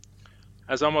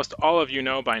as almost all of you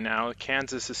know by now,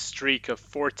 Kansas's streak of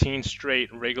 14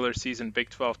 straight regular season Big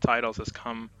 12 titles has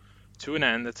come to an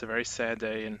end. It's a very sad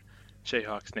day in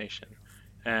Jayhawks Nation.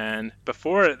 And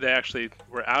before they actually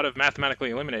were out of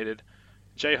mathematically eliminated,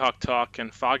 Jayhawk Talk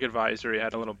and Fog Advisory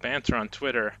had a little banter on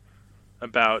Twitter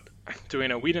about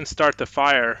doing a "We Didn't Start the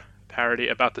Fire" parody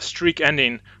about the streak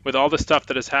ending with all the stuff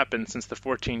that has happened since the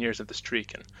 14 years of the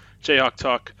streak. And Jayhawk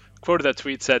Talk quoted that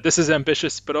tweet, said, "This is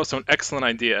ambitious, but also an excellent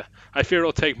idea. I fear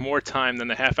it'll take more time than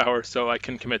the half hour so I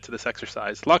can commit to this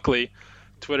exercise." Luckily,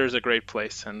 Twitter's a great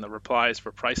place, and the replies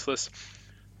were priceless.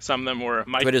 Some of them were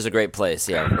Mike. Twitter's a great place.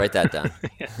 Yeah, write that down.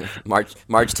 Yeah. March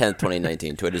 10th,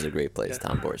 2019. Twitter's a great place. Yeah.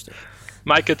 Tom Borstein.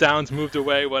 Micah Downs moved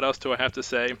away. What else do I have to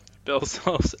say? Bill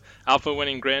Self's alpha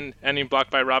winning grin, ending blocked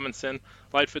by Robinson.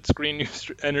 Lightfoot's green new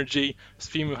energy.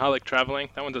 Svimu Halleck traveling.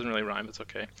 That one doesn't really rhyme. It's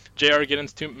okay. JR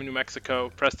Giddens to New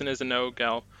Mexico. Preston is a no.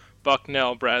 Gal.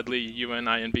 Bucknell, Bradley,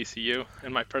 UNI, and BCU.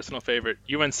 And my personal favorite,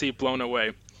 UNC blown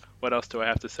away. What else do I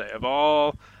have to say? Of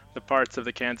all the parts of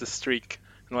the Kansas streak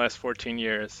in the last 14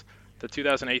 years, the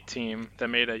 2008 team that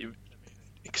made a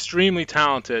extremely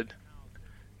talented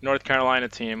North Carolina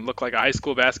team look like a high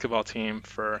school basketball team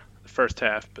for the first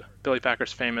half. Billy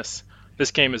Packer's famous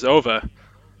 "this game is over"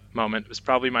 moment was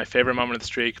probably my favorite moment of the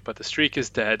streak, but the streak is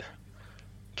dead.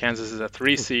 Kansas is a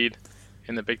 3 seed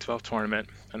in the Big 12 tournament,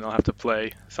 and they'll have to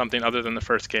play something other than the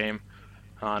first game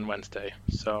on Wednesday,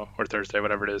 or Thursday,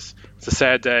 whatever it is. It's a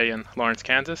sad day in Lawrence,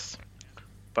 Kansas,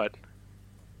 but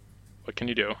what can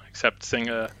you do except sing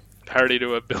a parody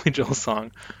to a Billy Joel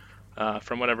song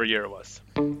from whatever year it was.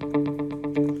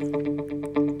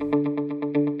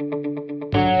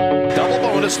 Double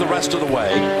bonus the rest of the way.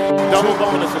 Double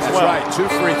bonus as That's well. right, 2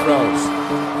 free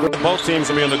throws. Both teams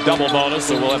will be on the double bonus,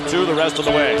 so we'll have 2 the rest of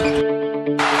the way.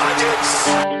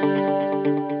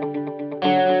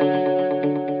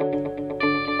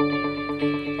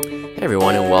 Hey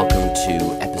everyone, and welcome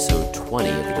to episode 20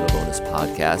 of the Double Bonus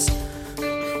Podcast.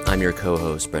 I'm your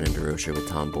co-host, Brendan DeRocher, with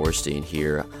Tom Borstein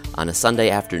here on a Sunday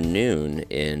afternoon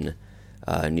in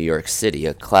New York City,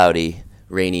 a cloudy,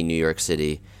 rainy New York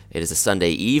City. It is a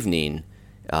Sunday evening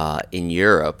in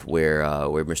Europe where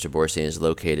Mr. Borstein is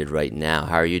located right now.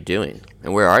 How are you doing?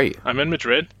 And where are you? I'm in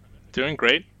Madrid, doing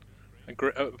great.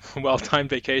 A well-timed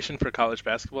vacation for college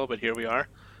basketball, but here we are.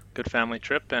 Good family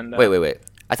trip. And Wait.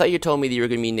 I thought you told me that you were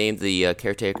going to be named the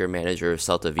caretaker manager of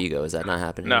Celta Vigo. Is that not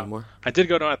happening anymore? I did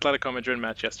go to an Atletico Madrid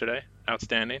match yesterday.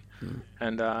 Outstanding.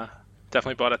 And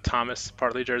definitely bought a Thomas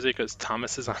Partey jersey because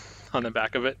Thomas is on the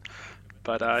back of it.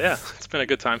 But yeah, it's been a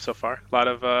good time so far.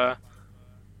 A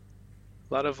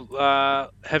lot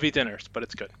of heavy dinners, but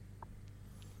it's good.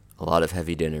 A lot of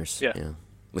heavy dinners. Yeah.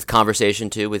 With conversation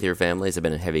too with your family? Has it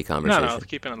been a heavy conversation? No,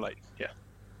 keeping it light. Yeah.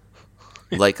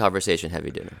 Light conversation,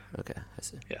 heavy dinner. Okay, I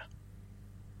see. Yeah.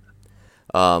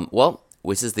 Well,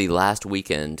 this is the last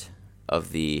weekend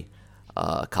of the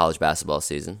college basketball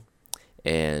season,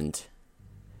 and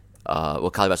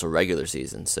college basketball regular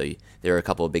season. So there are a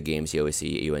couple of big games. You always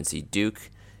see UNC Duke,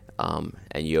 and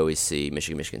you always see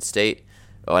Michigan State.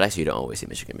 Oh, and actually, you don't always see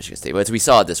Michigan State, but we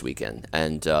saw it this weekend.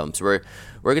 And so we're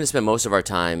going to spend most of our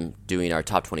time doing our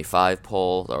top 25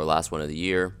 poll, our last one of the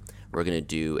year. We're going to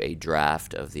do a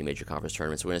draft of the major conference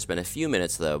tournaments. We're going to spend a few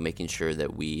minutes, though, making sure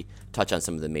that we touch on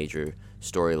some of the major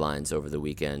storylines over the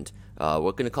weekend.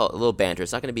 We're going to call it a little banter.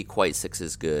 It's not going to be quite six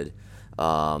as good.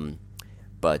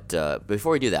 But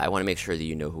before we do that, I want to make sure that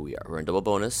you know who we are. We're in Double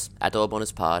Bonus, at Double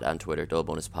Bonus Pod on Twitter, Double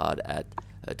Bonus Pod at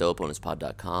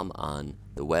doublebonuspod.com on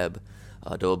the web,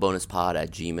 doublebonuspod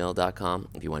at gmail.com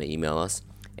if you want to email us.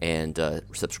 And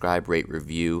subscribe, rate,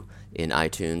 review in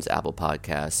iTunes, Apple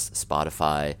Podcasts,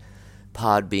 Spotify,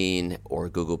 Podbean, or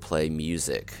Google Play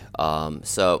Music.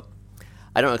 So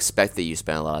I don't expect that you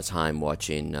spend a lot of time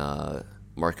watching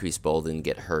Marquise Bolden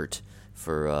get hurt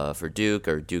for Duke,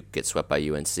 or Duke get swept by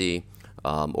UNC,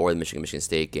 or the Michigan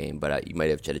State game, but you might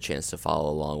have had a chance to follow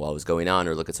along while it was going on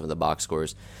or look at some of the box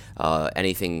scores.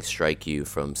 Anything strike you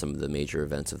from some of the major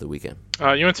events of the weekend?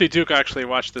 UNC Duke I actually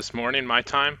watched this morning, my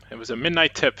time. It was a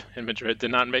midnight tip in Madrid.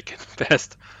 Did not make it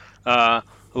past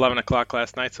 11 o'clock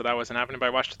last night, so that wasn't happening. But I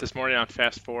watched it this morning on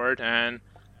Fast Forward, and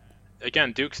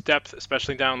again, Duke's depth,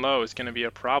 especially down low, is going to be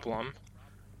a problem.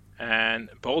 And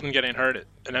Bolden getting hurt, an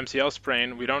MCL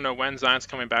sprain. We don't know when Zion's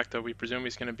coming back, though. We presume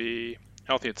he's going to be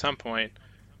healthy at some point.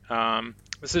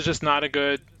 This is just not a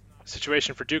good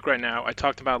situation for Duke right now. I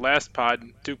talked about last pod,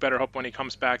 Duke better hope when he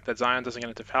comes back that Zion doesn't get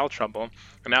into foul trouble.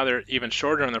 And now they're even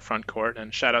shorter in the front court.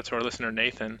 And shout out to our listener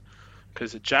Nathan,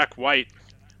 because Jack White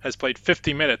has played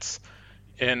 50 minutes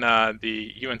in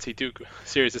the UNC Duke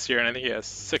series this year, and I think he has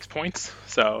 6 points.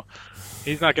 So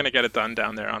he's not going to get it done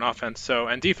down there on offense.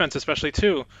 And defense especially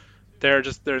too.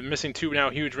 they're missing two now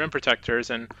huge rim protectors,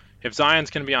 and if Zion's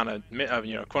going to be on a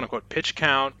quote unquote pitch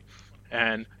count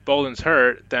and Bolden's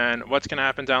hurt, then what's going to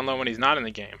happen down low when he's not in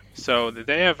the game? So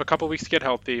they have a couple weeks to get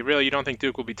healthy. Really, you don't think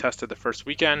Duke will be tested the first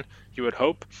weekend? You would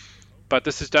hope, but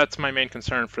that's my main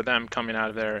concern for them coming out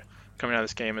of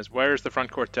this game is where's the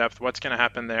front court depth? What's going to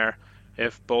happen there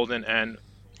if Bolden and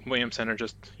Williamson are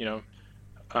just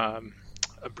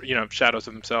shadows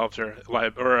of themselves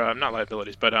or not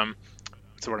liabilities, but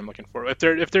that's the word I'm looking for. If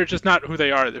they're just not who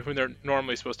they are, who they're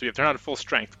normally supposed to be, if they're not at full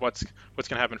strength, what's going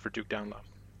to happen for Duke down low?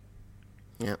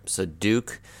 Yeah, so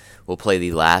Duke will be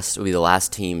the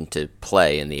last team to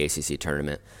play in the ACC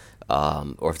tournament,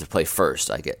 or if they play first,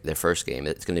 their first game.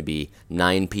 It's going to be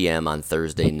 9 p.m. on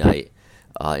Thursday night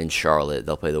in Charlotte.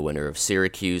 They'll play the winner of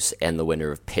Syracuse and the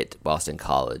winner of Pitt, Boston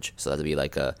College. So that'll be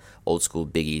like a old school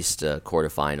Big East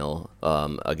quarterfinal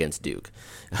against Duke.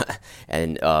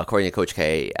 And according to Coach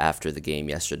K, after the game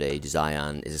yesterday,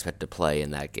 Zion is expected to play in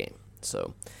that game.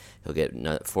 So he'll get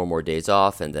 4 more days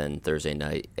off, and then Thursday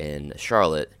night in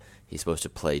Charlotte, he's supposed to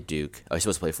play Duke. He's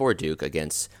supposed to play for Duke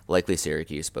against likely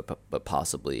Syracuse, but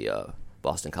possibly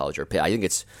Boston College or Pitt. I think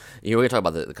it's we're gonna talk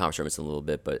about the conference tournaments in a little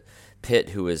bit, but Pitt,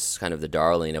 who is kind of the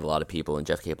darling of a lot of people in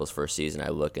Jeff Capel's first season, I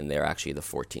look and they're actually the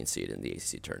 14th seed in the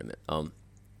ACC tournament.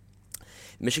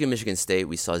 Michigan State,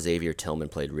 we saw Xavier Tillman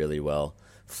played really well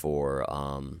for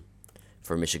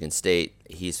Michigan State.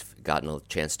 He's gotten a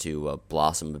chance to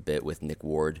blossom a bit with Nick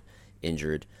Ward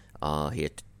injured. He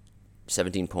had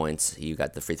 17 points. He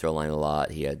got the free throw line a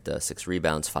lot. He had 6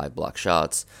 rebounds, 5 block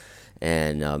shots.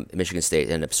 And Michigan State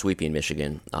ended up sweeping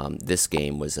Michigan. This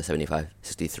game was a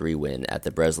 75-63 win at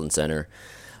the Breslin Center.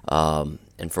 And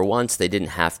for once, they didn't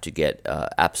have to get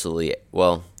absolutely –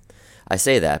 well, I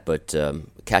say that, but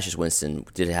Cassius Winston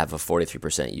did have a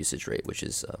 43% usage rate, which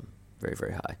is very,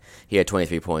 very high. He had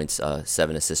 23 points,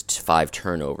 7 assists, 5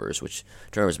 turnovers, which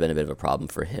turnovers have been a bit of a problem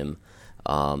for him.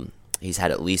 He's had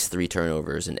at least 3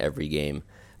 turnovers in every game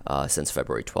since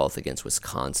February 12th against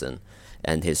Wisconsin.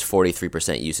 And his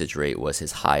 43% usage rate was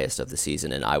his highest of the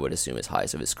season, and I would assume his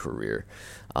highest of his career.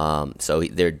 So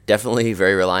they're definitely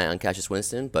very reliant on Cassius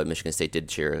Winston, but Michigan State did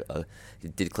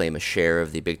claim a share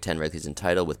of the Big Ten regular season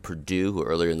title with Purdue, who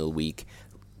earlier in the week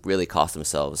really cost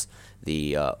themselves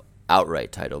the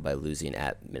outright title by losing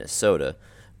at Minnesota.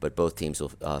 But both teams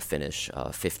will finish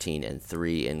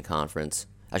 15-3 in conference.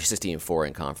 Actually, 16-4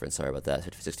 in conference. Sorry about that.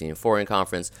 16-4 in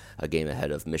conference, a game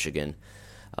ahead of Michigan.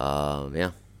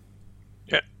 Yeah.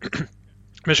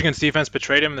 Michigan's defense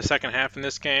betrayed him in the second half in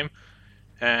this game.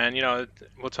 And,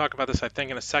 we'll talk about this, I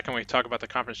think, in a second when we talk about the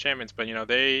conference champions. But,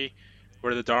 they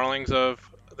were the darlings of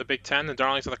the Big Ten, the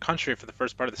darlings of the country for the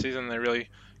first part of the season. They really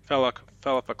fell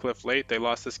off a cliff late. They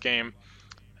lost this game.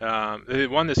 They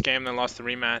won this game, then lost the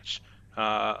rematch.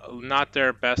 Not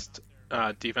their best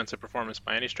defensive performance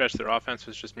by any stretch. Their offense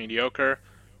was just mediocre.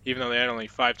 Even though they had only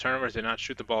 5 turnovers, they did not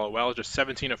shoot the ball well. Just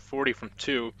 17 of 40 from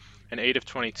 2 and 8 of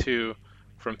 22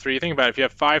 from 3. You think about it, if you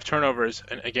have 5 turnovers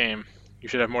in a game, you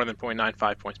should have more than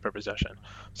 0.95 points per possession.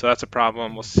 So that's a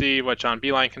problem. We'll see what John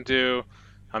Beilein can do.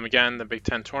 Again, the Big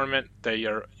Ten tournament, they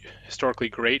are historically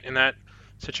great in that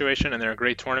situation, and they're a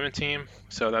great tournament team.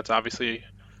 So that's obviously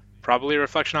probably a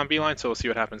reflection on Beilein, so we'll see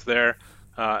what happens there.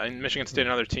 And Michigan State,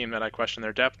 another team that I question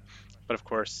their depth. But, of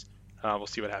course, we'll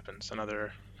see what happens.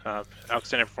 Another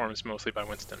outstanding performance mostly by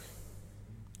Winston.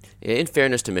 In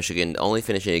fairness to Michigan, only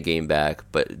finishing a game back,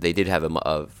 but they did have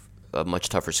a much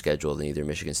tougher schedule than either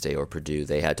Michigan State or Purdue.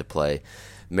 They had to play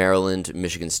Maryland,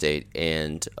 Michigan State,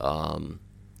 and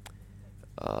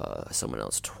someone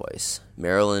else twice.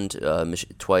 Maryland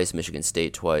twice, Michigan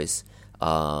State twice,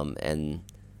 and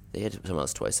they had someone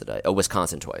else twice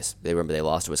Wisconsin twice. They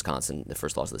lost to Wisconsin, the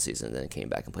first loss of the season, and then came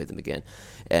back and played them again.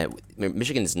 And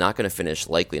Michigan is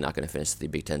likely not going to finish the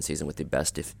Big Ten season with the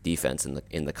best defense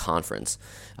in the conference.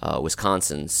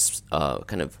 Wisconsin's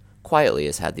kind of quietly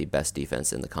has had the best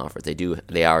defense in the conference.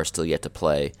 They are still yet to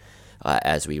play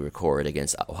as we record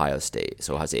against Ohio State.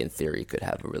 So Ohio State, in theory, could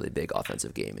have a really big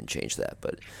offensive game and change that.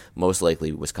 But most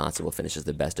likely, Wisconsin will finish as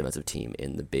the best defensive team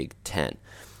in the Big Ten.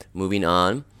 Moving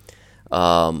on.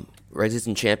 Regular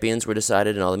season champions were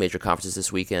decided in all the major conferences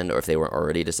this weekend, or if they weren't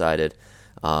already decided.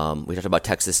 We talked about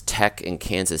Texas Tech and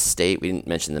Kansas State. We didn't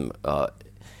mention them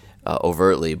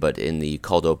overtly, but in the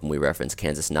Cold Open we referenced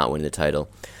Kansas not winning the title.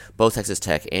 Both Texas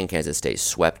Tech and Kansas State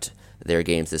swept their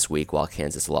games this week while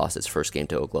Kansas lost its first game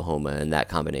to Oklahoma, and that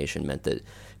combination meant that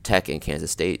Tech and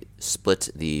Kansas State split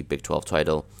the Big 12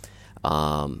 title.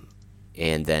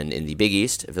 And then in the Big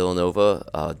East,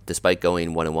 Villanova, despite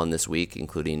going 1-1 this week,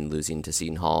 including losing to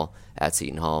Seton Hall at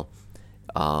Seton Hall,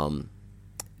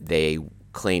 they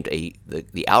claimed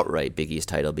the outright Big East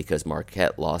title because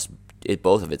Marquette lost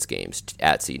both of its games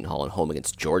at Seton Hall and home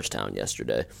against Georgetown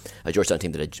yesterday. A Georgetown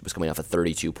team that was coming off a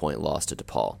 32-point loss to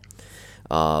DePaul.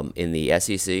 In the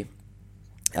SEC,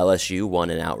 LSU won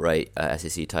an outright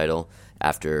SEC title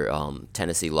after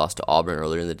Tennessee lost to Auburn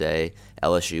earlier in the day.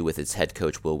 LSU, with its head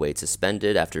coach Will Wade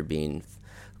suspended after being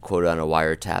quoted on a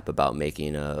wiretap about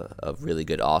making a really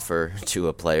good offer to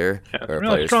a player or a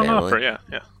really player's strong family. offer,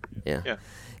 yeah.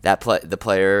 The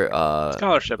player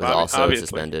Scholarship, was also obviously.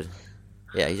 suspended.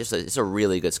 Yeah, it's a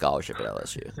really good scholarship at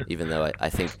LSU. Even though I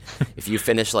think if you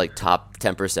finish like top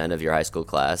 10% of your high school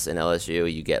class in LSU,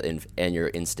 you get in, and you're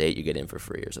in state, you get in for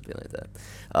free or something like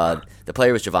that. The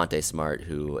player was Javonte Smart,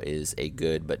 who is a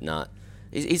good but not.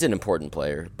 He's an important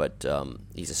player, but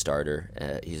he's a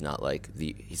starter. He's not like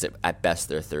he's at best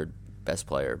their third best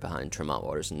player behind Tremont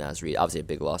Waters and Naz Reid. Obviously a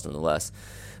big loss nonetheless,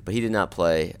 but he did not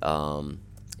play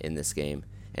in this game,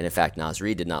 and in fact Naz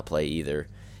Reid did not play either.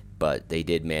 But they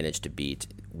did manage to beat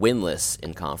winless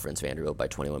in conference Vanderbilt by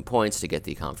 21 points to get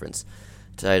the conference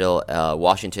title.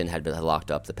 Washington had been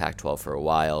locked up the Pac-12 for a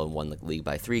while and won the league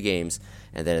by 3 games.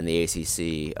 And then in the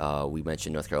ACC, we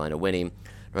mentioned North Carolina winning.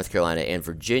 North Carolina and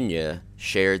Virginia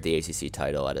shared the ACC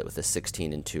title with a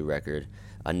 16-2 record.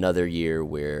 Another year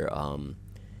where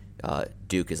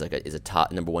Duke is a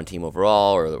top number 1 team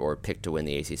overall, or picked to win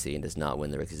the ACC and does not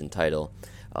win the regular season title.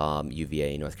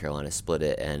 UVA and North Carolina split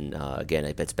it, and again,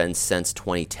 it's been since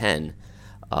 2010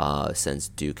 since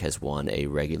Duke has won a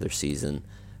regular season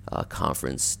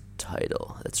conference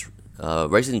title. That's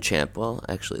regular season champ. Well,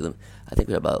 actually, I think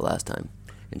we talked about it last time.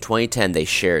 In 2010, they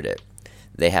shared it.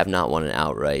 They have not won an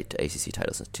outright ACC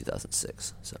title since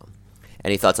 2006. So,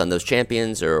 any thoughts on those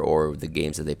champions or the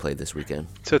games that they played this weekend?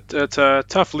 It's a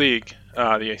tough league,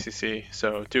 the ACC,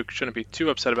 so Duke shouldn't be too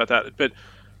upset about that. But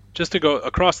just to go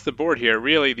across the board here,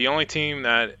 really the only team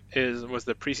that was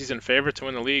the preseason favorite to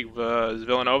win the league was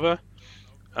Villanova.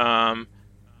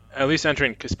 At least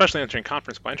especially entering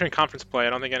conference play. Entering conference play, I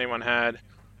don't think anyone had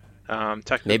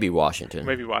maybe Washington.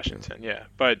 Maybe Washington, yeah.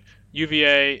 But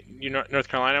UVA, North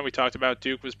Carolina, we talked about.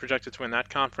 Duke was projected to win that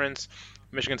conference.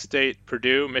 Michigan State,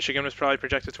 Purdue, Michigan was probably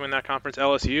projected to win that conference.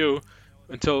 LSU,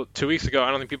 until 2 weeks ago,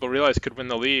 I don't think people realized could win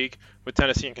the league, with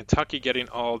Tennessee and Kentucky getting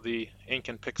all the ink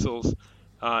and pixels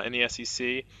in the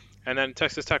SEC. And then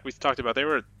Texas Tech, we talked about,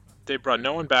 they brought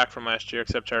no one back from last year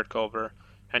except Jared Culver.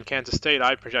 And Kansas State,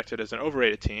 I projected as an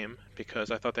overrated team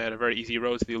because I thought they had a very easy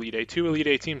road to the Elite Eight. 2 Elite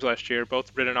Eight teams last year,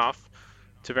 both ridden off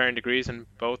to varying degrees, and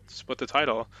both split the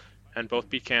title, and both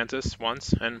beat Kansas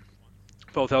once, and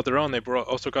both held their own. They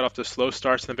also got off to slow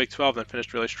starts in the Big 12 and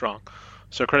finished really strong.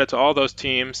 So credit to all those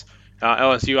teams.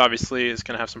 LSU obviously is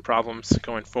going to have some problems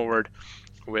going forward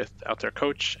without their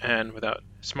coach and without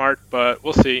Smart, but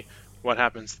we'll see what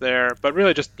happens there. But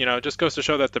really just goes to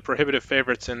show that the prohibitive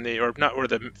favorites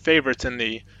the favorites in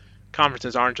the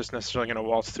conferences aren't just necessarily going to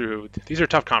waltz through. These are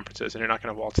tough conferences, and you're not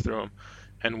going to waltz through them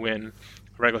and win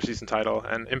a regular season title.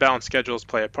 And imbalanced schedules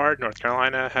play a part. North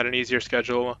Carolina had an easier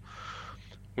schedule.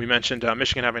 We mentioned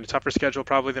Michigan having a tougher schedule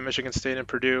probably than Michigan State and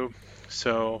Purdue.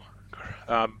 So,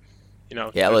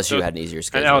 LSU had an easier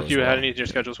schedule. And LSU had an easier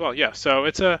schedule as well. Yeah, so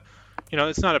it's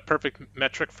it's not a perfect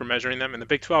metric for measuring them. In the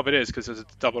Big 12 it is, because it's a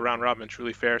double round robin,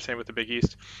 truly fair. Same with the Big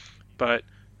East. But,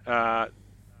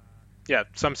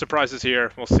 some surprises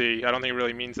here. We'll see. I don't think it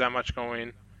really means that much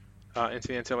going into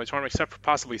the NCAA tournament, except for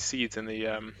possibly seeds in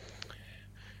the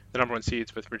number 1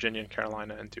 seeds with Virginia and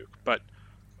Carolina and Duke. But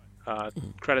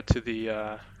credit to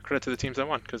the teams that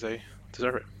won, because they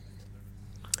deserve it.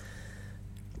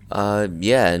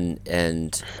 And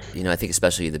I think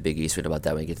especially the Big East, we know about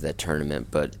that when we get to that tournament,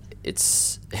 but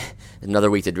it's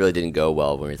another week that really didn't go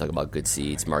well when we talk about good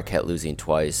seeds. Marquette losing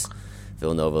twice,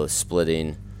 Villanova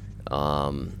splitting,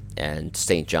 and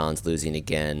St. John's losing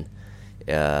again.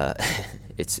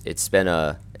 It's been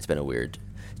a weird.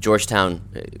 Georgetown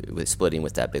with splitting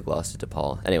with that big loss to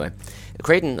DePaul. Anyway,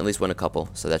 Creighton at least won a couple,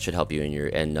 so that should help you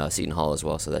and Seton Hall as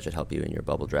well, so that should help you in your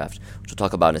bubble draft, which we'll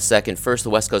talk about in a second. First,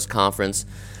 the West Coast Conference.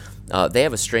 They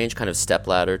have a strange kind of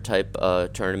stepladder type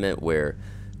tournament where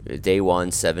day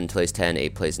 1, 7 plays 10,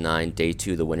 8 plays 9. Day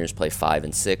 2, the winners play 5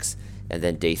 and 6. And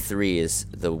then day 3 is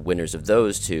the winners of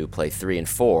those two play 3 and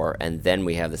 4. And then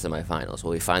we have the semifinals.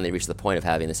 Well, we finally reached the point of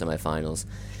having the semifinals.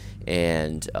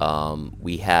 And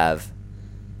we have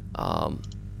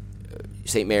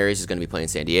St. Mary's is going to be playing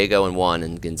San Diego in one,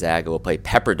 and Gonzaga will play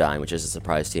Pepperdine, which is a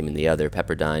surprise team, in the other.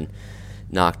 Pepperdine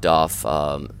knocked off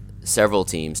several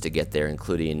teams to get there,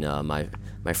 including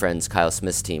my friend's Kyle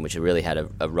Smith's team, which really had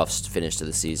a rough finish to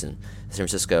the season. San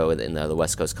Francisco in the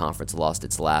West Coast Conference lost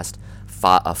its last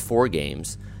 4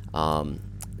 games.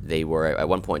 They were at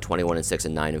one point 21-6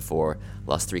 and 9-4,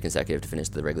 lost 3 consecutive to finish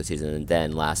the regular season, and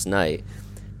then last night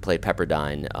played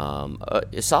Pepperdine,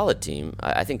 a solid team.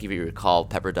 I think if you recall,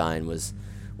 Pepperdine was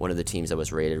one of the teams that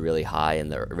was rated really high in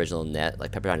the original net.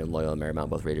 Like Pepperdine and Loyola Marymount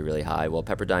both rated really high. Well,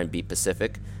 Pepperdine beat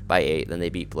Pacific by 8, then they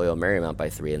beat Loyola Marymount by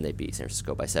 3, and they beat San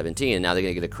Francisco by 17. And now they're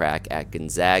going to get a crack at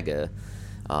Gonzaga.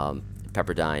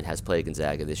 Pepperdine has played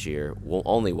Gonzaga this year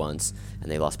only once,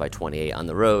 and they lost by 28 on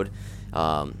the road.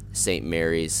 St.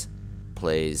 Mary's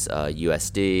plays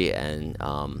USD,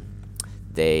 and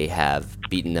they have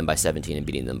beaten them by 17 and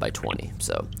beating them by 20.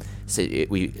 So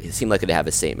it seemed like it to have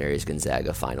a St. Mary's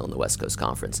Gonzaga final in the West Coast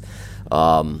Conference.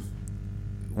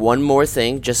 One more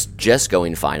thing, just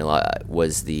going final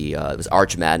was it was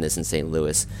Arch Madness in St.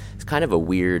 Louis. It's kind of a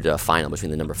weird final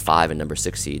between the number 5 and number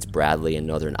 6 seeds, Bradley and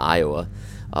Northern Iowa.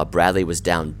 Bradley was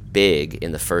down big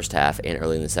in the first half and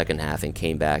early in the second half and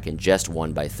came back and just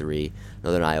won by 3.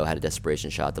 Northern Iowa had a desperation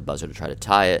shot at the buzzer to try to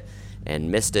tie it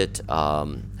and missed it.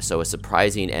 So a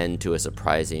surprising end to a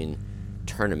surprising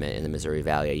tournament in the Missouri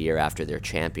Valley a year after their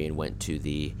champion went to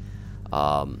the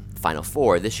Final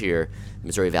Four. This year,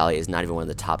 Missouri Valley is not even one of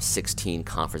the top 16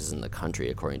 conferences in the country,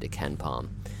 according to KenPom.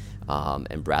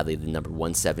 And Bradley, the number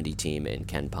 170 team in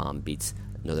KenPom, beats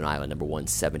Northern Iowa, number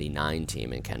 179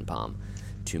 team in KenPom,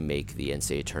 to make the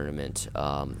NCAA tournament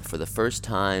for the first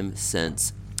time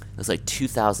since it was like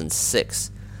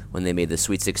 2006 when they made the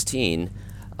Sweet 16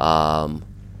 and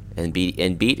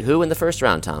beat who in the first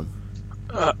round, Tom?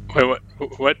 Wait,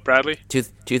 what? Bradley?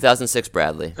 2006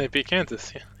 Bradley. They beat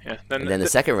Kansas. Yeah. And then the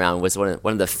second round was one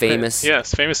of the famous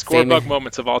famous scorebug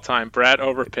moments of all time. Brad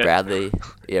over Pitt.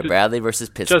 Bradley versus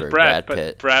Pittsburgh. Just Brad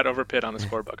Pitt. Brad over Pitt on the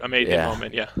scorebook. Amazing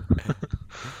moment. Yeah.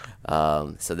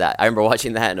 So that I remember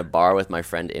watching that in a bar with my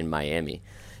friend in Miami,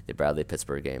 the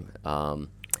Bradley-Pittsburgh game.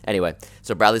 Anyway,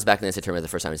 so Bradley's back in the NCAA tournament the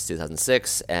first time since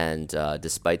 2006, and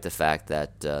despite the fact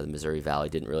that the Missouri Valley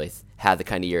didn't really have the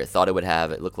kind of year it thought it would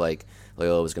have, it looked like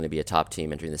Loyola was going to be a top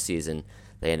team entering the season.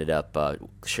 They ended up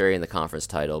sharing the conference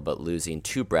title, but losing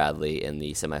to Bradley in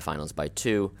the semifinals by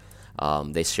 2.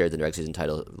 They shared the regular season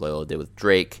title, Loyola did with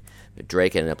Drake.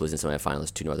 Drake ended up losing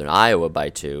semifinals to Northern Iowa by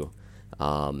 2,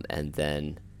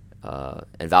 and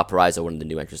Valparaiso, one of the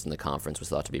new entrants in the conference, was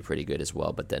thought to be pretty good as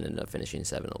well, but then ended up finishing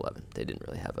 7-11. They didn't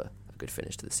really have a good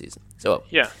finish to the season. So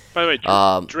yeah. By the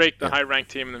way, Drake, the high-ranked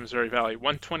team in the Missouri Valley,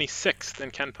 126th in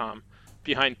KenPom,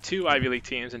 behind 2 Ivy League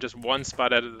teams and just 1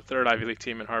 spot out of the 3rd Ivy League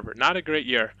team in Harvard. Not a great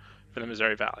year for the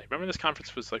Missouri Valley. Remember this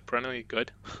conference was like perennially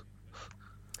good?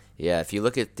 Yeah, if you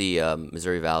look at the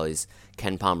Missouri Valley's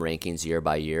KenPom rankings year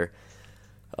by year,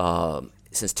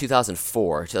 since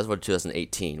 2004 to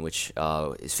 2018, which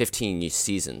is 15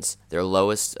 seasons, their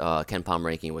lowest KenPom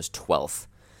ranking was 12th.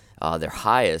 Their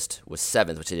highest was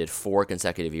 7th, which they did 4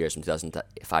 consecutive years from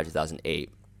 2005 to 2008.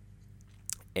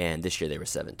 And this year they were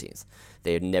 17th.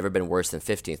 They had never been worse than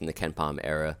 15th in the KenPom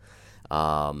era.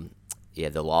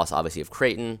 The loss, obviously, of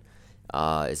Creighton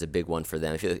is a big one for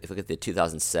them. If you look at the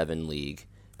 2007 league,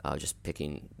 just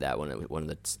picking that one of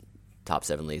the top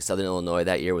 7 leagues. Southern Illinois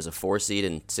that year was a 4 seed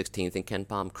and 16th in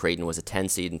KenPom. Creighton was a 10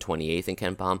 seed and 28th in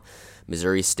KenPom.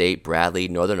 Missouri State, Bradley,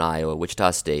 Northern Iowa,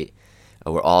 Wichita State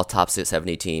were all top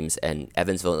 70 teams, and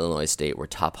Evansville and Illinois State were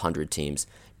top 100 teams.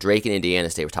 Drake and Indiana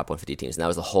State were top 150 teams, and that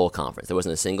was the whole conference. There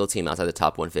wasn't a single team outside the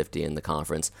top 150 in the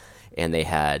conference, and they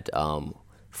had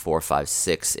 4, 5,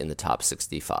 6 in the top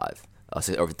 65,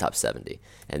 over the top 70.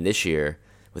 And this year,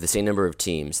 with the same number of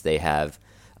teams, they have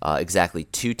exactly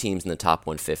 2 teams in the top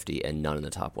 150 and none in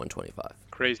the top 125.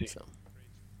 Crazy. So,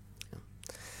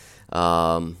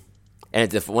 yeah.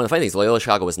 And one of the funny things, Loyola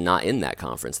Chicago was not in that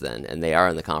conference then, and they are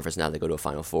in the conference now. They go to a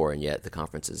Final Four, and yet the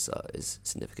conference is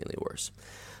significantly worse.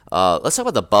 Let's talk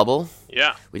about the bubble.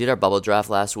 Yeah. We did our bubble draft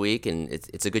last week, and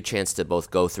it's a good chance to both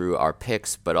go through our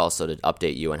picks, but also to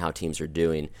update you on how teams are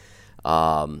doing.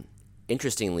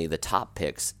 Interestingly, the top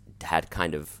picks had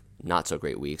kind of not so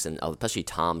great weeks, and especially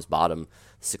Tom's bottom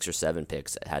 6 or 7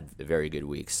 picks had very good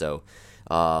weeks. So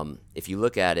if you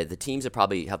look at it, the teams that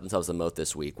probably helped themselves the most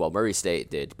this week, well, Murray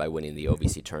State did by winning the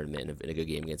OVC tournament in a good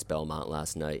game against Belmont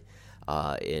last night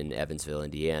in Evansville,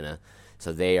 Indiana.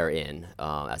 So they are in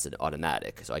as an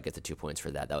automatic. So I get the 2 points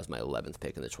for that. That was my 11th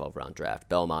pick in the 12-round draft.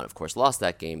 Belmont, of course, lost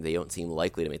that game. They don't seem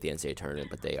likely to make the NCAA tournament,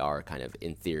 but they are kind of,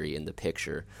 in theory, in the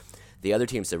picture. The other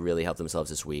teams that really helped themselves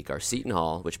this week are Seton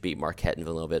Hall, which beat Marquette and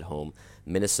Villanova at home.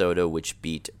 Minnesota, which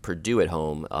beat Purdue at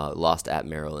home, lost at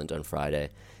Maryland on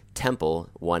Friday. Temple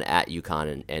won at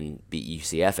UConn and beat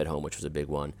UCF at home, which was a big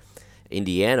one.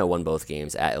 Indiana won both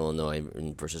games at Illinois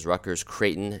versus Rutgers.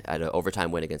 Creighton had an overtime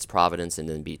win against Providence and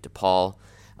then beat DePaul.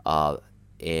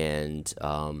 And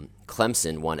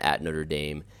Clemson won at Notre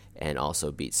Dame and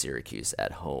also beat Syracuse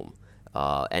at home.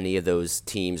 Any of those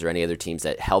teams or any other teams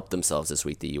that helped themselves this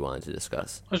week that you wanted to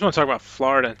discuss? I just want to talk about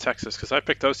Florida and Texas because I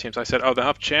picked those teams. I said, they'll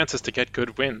have chances to get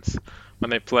good wins when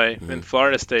they play. In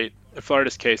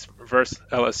Florida's case, versus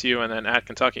LSU and then at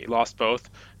Kentucky, lost both.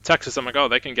 Texas, I'm like,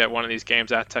 they can get one of these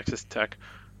games at Texas Tech,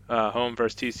 home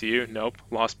versus TCU. Nope,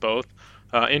 lost both.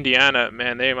 Indiana,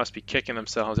 man, they must be kicking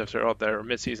themselves after all their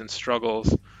midseason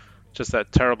struggles. Just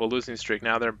that terrible losing streak.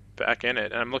 Now they're back in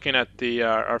it. And I'm looking at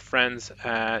our friends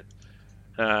at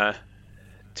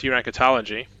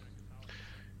T-Ranketology.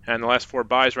 And the last 4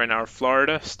 buys right now are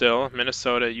Florida still,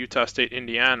 Minnesota, Utah State,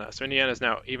 Indiana. So Indiana is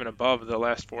now even above the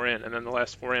last 4 in. And then the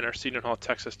last 4 in are Seton Hall,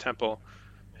 Texas, Temple,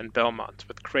 and Belmont,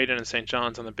 with Creighton and St.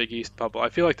 John's on the Big East bubble. I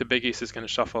feel like the Big East is going to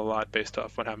shuffle a lot based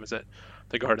off what happens at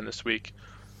the Garden this week.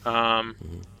 Yeah,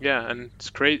 and it's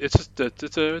great. It's just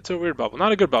it's a weird bubble,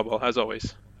 not a good bubble as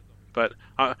always. But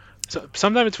so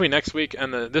sometime between next week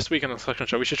and this week and the selection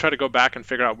show, we should try to go back and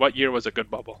figure out what year was a good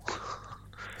bubble.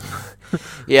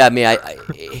 Yeah, I mean,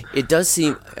 it does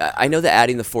seem. I know that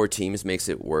adding the 4 teams makes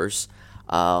it worse.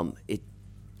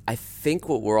 I think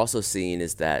what we're also seeing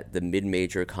is that the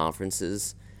mid-major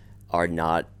conferences are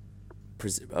not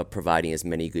providing as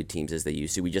many good teams as they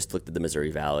used to. We just looked at the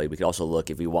Missouri Valley. We could also look,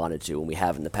 if we wanted to, and we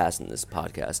have in the past in this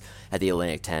podcast, at the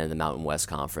Atlantic 10 and the Mountain West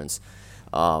Conference.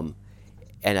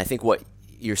 And I think what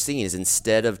you're seeing is,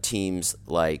 instead of teams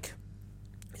like,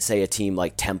 say, a team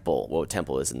like Temple. Well,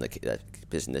 Temple is in that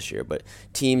position this year, but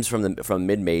teams from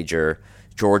mid-major,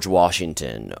 George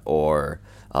Washington or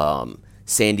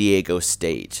San Diego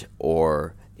State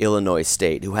or Illinois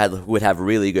State, who would have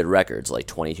really good records, like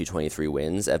 22, 23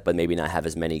 wins, but maybe not have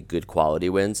as many good quality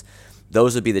wins.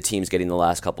 Those would be the teams getting the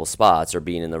last couple spots or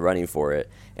being in the running for it.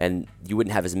 And you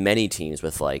wouldn't have as many teams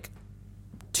with like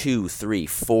 2, 3,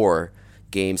 4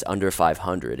 games under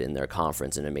 500 in their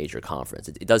conference, in a major conference.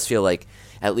 It does feel like,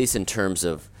 at least in terms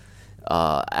of,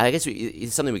 I guess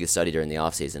it's something we could study during the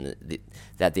offseason,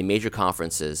 that the major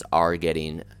conferences are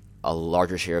getting a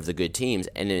larger share of the good teams.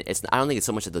 And I don't think it's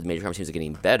so much that the major conference teams are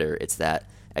getting better. It's that,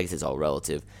 I guess it's all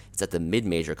relative, it's that the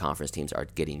mid-major conference teams are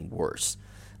getting worse.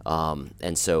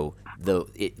 And so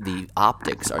the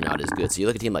optics are not as good. So you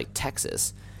look at a team like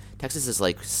Texas. Texas is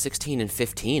like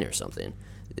 16-15 or something.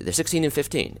 They're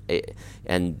 16-15,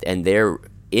 and they're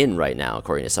in right now,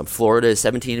 according to some. Florida is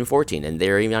 17-14, and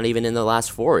they're not even in the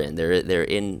last 4 in. They're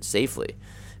in safely,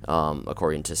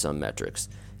 according to some metrics.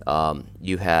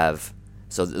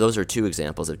 So those are 2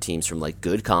 examples of teams from like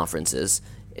good conferences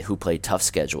who play tough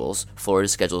schedules.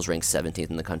 Florida's schedule is ranked 17th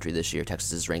in the country this year.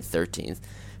 Texas is ranked 13th,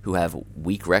 who have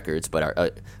weak records but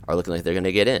are looking like they're going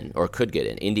to get in or could get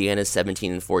in. Indiana's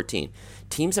 17-14.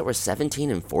 Teams that were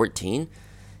 17-14,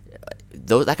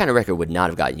 that kind of record would not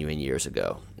have gotten you in years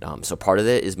ago. So part of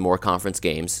it is more conference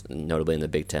games, notably in the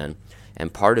Big Ten,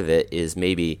 and part of it is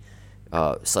maybe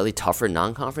slightly tougher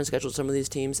non-conference schedules, some of these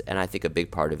teams, and I think a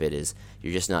big part of it is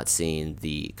you're just not seeing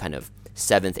the kind of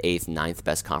 7th, 8th, 9th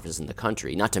best conferences in the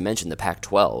country, not to mention the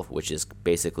Pac-12, which is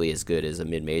basically as good as a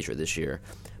mid-major this year,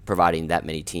 providing that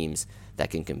many teams that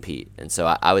can compete. And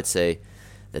so I would say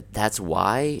that's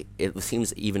why it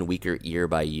seems even weaker year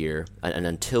by year, and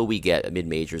until we get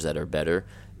mid-majors that are better,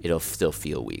 it'll still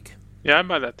feel weak. Yeah, I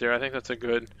buy that there. I think that's a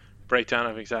good breakdown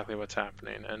of exactly what's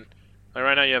happening. And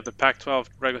right now you have the Pac-12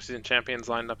 regular season champions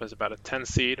lined up as about a 10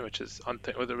 seed, which is would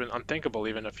have been unthinkable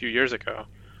even a few years ago.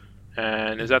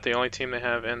 And is that the only team they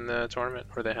have in the tournament?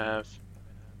 Or they have,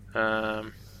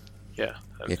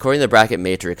 According to the bracket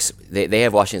matrix, they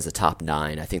have Washington as the top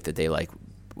 9. I think that they like,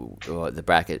 the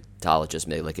bracketologists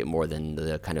may like it more than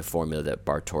the kind of formula that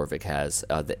Bart Torvik has.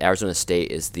 The Arizona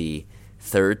State is the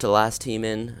 3rd to last team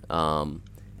in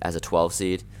as a 12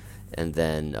 seed. And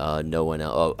then no one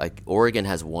else. Oregon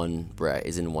has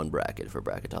is in one bracket for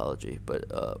bracketology, but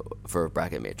for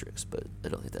bracket matrix. But I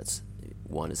don't think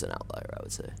one is an outlier, I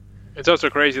would say. It's also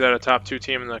crazy that a top 2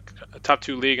 team a top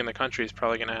 2 league in the country is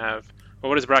probably going to have. Well,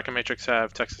 what does bracket matrix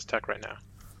have? Texas Tech right now,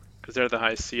 because they're the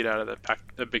highest seed out of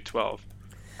the Big 12.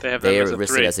 They are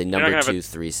listed as a number 2,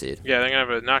 3 seed. Yeah,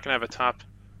 they're not going to have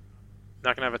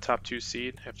a top 2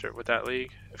 seed with that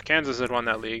league. If Kansas had won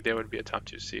that league, they would be a top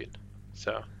 2 seed.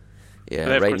 So.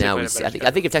 Yeah, right now I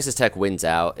think if Texas Tech wins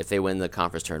out, if they win the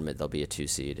conference tournament, they'll be a 2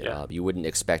 seed. Yeah. You wouldn't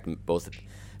expect both.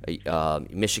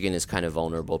 Michigan is kind of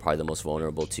vulnerable, probably the most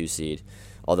vulnerable 2 seed.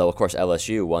 Although, of course,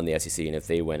 LSU won the SEC, and if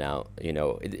they win out,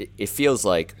 it feels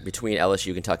like between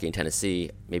LSU, Kentucky, and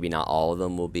Tennessee, maybe not all of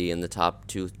them will be in the top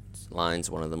 2 lines.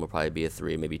 One of them will probably be a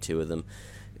 3, maybe 2 of them.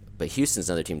 But Houston's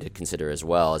another team to consider as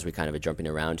well, as we kind of are jumping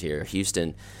around here.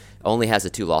 Houston only has the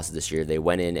 2 losses this year. They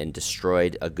went in and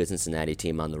destroyed a good Cincinnati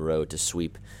team on the road to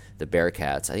sweep the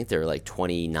Bearcats. I think they're like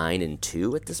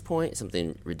 29-2 at this point,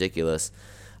 something ridiculous.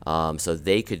 So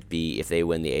they could be, if they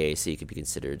win the AAC, could be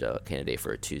considered a candidate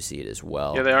for a 2 seed as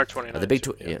well. Yeah, they are 29. The Big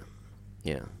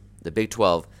The Big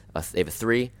 12, they have a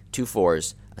 3, 2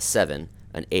 4s, a 7,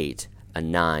 an 8, a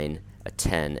 9, a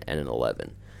 10, and an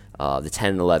 11. The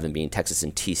 10 and 11 being Texas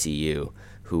and TCU,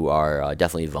 who are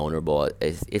definitely vulnerable.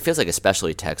 It feels like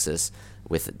especially Texas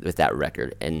with that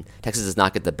record. And Texas does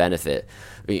not get the benefit.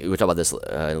 We'll talk about this in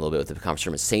a little bit with the conference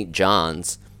tournament. St.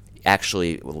 John's,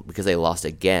 actually, because they lost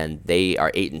again, they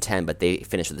are 8-10, but they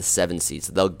finished with the 7 seed.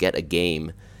 So they'll get a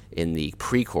game in the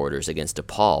pre-quarters against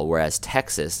DePaul, whereas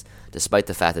Texas, despite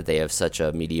the fact that they have such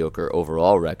a mediocre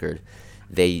overall record,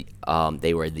 they're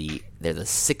the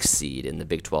 6th seed in the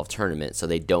Big 12 tournament, so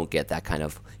they don't get that kind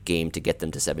of game to get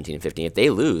them to 17 and 15. If they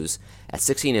lose at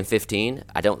 16 and 15,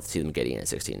 I don't see them getting at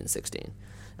 16 and 16.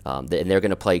 And they're going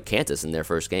to play Kansas in their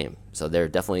first game, so they're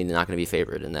definitely not going to be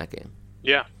favored in that game.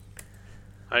 Yeah,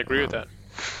 I agree with that.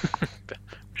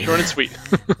 Short and sweet.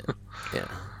 Yeah.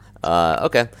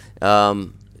 Okay.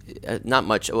 Not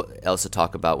much else to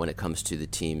talk about when it comes to the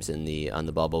teams on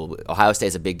the bubble. Ohio State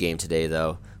has a big game today,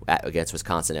 though, against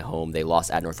Wisconsin at home. They lost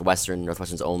at Northwestern.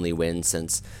 Northwestern's only win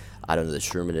since, I don't know, the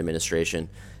Truman administration.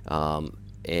 And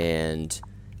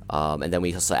then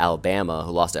we saw Alabama,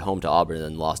 who lost at home to Auburn and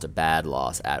then lost a bad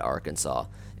loss at Arkansas.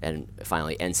 And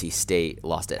finally, NC State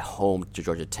lost at home to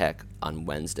Georgia Tech on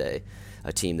Wednesday,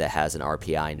 a team that has an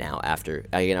RPI now after.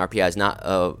 Again, RPI is not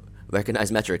a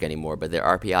recognized metric anymore, but their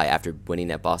RPI after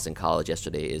winning at Boston College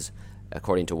yesterday is,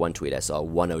 according to one tweet I saw,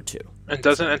 102. And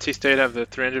doesn't NC State have the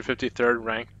 353rd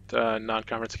ranked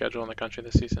non-conference schedule in the country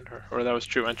this season? Or that was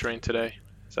true entering today?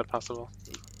 Is that possible?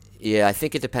 Yeah, I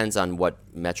think it depends on what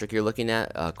metric you're looking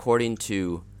at. According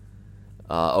to,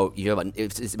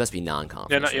 it must be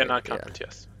non-conference. Yeah, non-conference,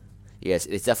 yes. Yes,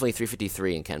 it's definitely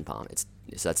 353 in KenPom.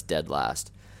 So that's dead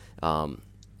last.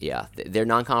 Their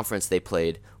non-conference, they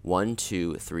played 1,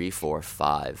 2, 3, 4,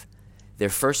 5. Their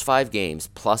first 5 games,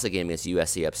 plus a game against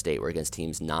USC Upstate, were against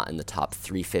teams not in the top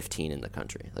 315 in the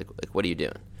country. Like what are you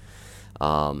doing?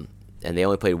 And they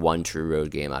only played 1 true road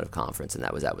game out of conference, and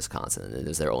that was at Wisconsin, and it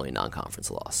was their only non-conference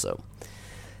loss. So,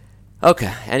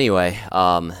 okay. Anyway,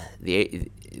 the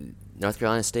North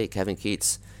Carolina State, Kevin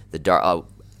Keatts,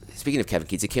 speaking of Kevin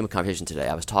Keatts, it came a conversation today.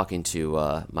 I was talking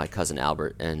to my cousin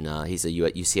Albert, and he's a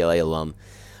UCLA alum.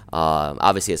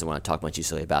 Obviously, he doesn't want to talk much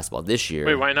UCLA basketball this year.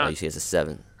 Wait, why not? UCLA is a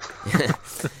 7.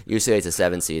 UCLA is a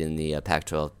 7 seed in the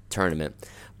Pac-12 tournament,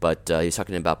 but he's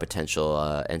talking about potential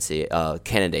NCAA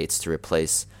candidates to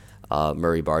replace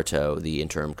Murray Bartow, the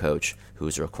interim coach,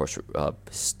 who's of course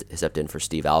stepped in for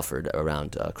Steve Alford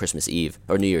around Christmas Eve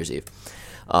or New Year's Eve.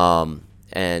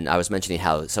 And I was mentioning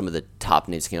how some of the top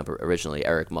names came up originally.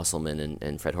 Eric Musselman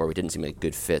and Fred Horwitz didn't seem like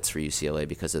good fits for UCLA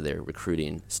because of their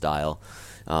recruiting style.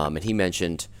 And he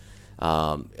mentioned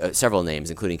several names,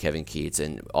 including Kevin Keatts,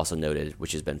 and also noted,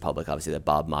 which has been public, obviously, that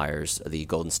Bob Myers, the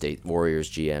Golden State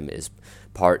Warriors GM, is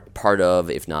part of,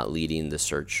 if not leading, the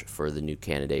search for the new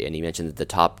candidate. And he mentioned that the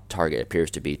top target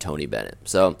appears to be Tony Bennett.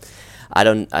 So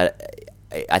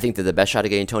I think that the best shot at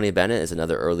getting Tony Bennett is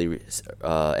another early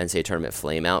NCAA tournament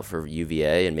flame out for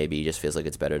UVA, and maybe he just feels like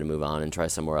it's better to move on and try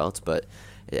somewhere else. But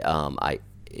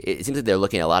it seems like they're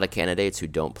looking at a lot of candidates who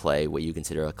don't play what you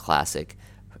consider a classic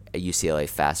UCLA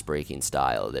fast-breaking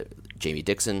style. Jamie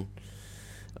Dixon,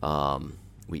 I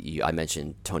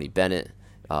mentioned Tony Bennett,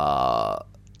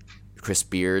 Chris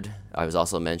Beard, I was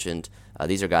also mentioned.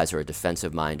 These are guys who are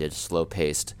defensive-minded,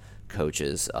 slow-paced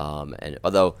coaches, and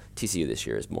although TCU this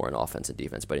year is more an offense and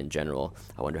defense, but in general,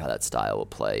 I wonder how that style will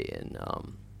play in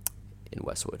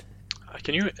Westwood.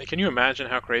 Can you imagine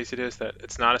how crazy it is that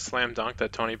it's not a slam dunk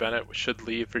that Tony Bennett should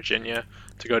leave Virginia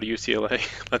to go to UCLA?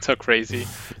 That's how crazy,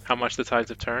 how much the tides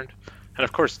have turned. And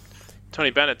of course, Tony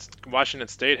Bennett's Washington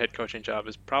State head coaching job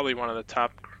is probably one of the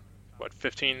top,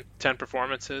 10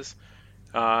 performances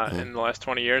in the last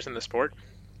 20 years in the sport.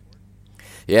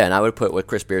 Yeah, and I would put what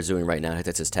Chris Beard's doing right now at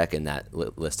Texas Tech in that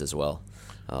list as well.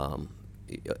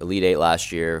 Elite 8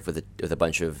 last year with a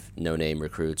bunch of no-name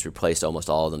recruits, replaced almost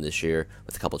all of them this year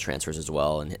with a couple transfers as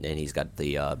well, and he's got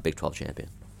the Big 12 champion,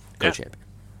 co-champion.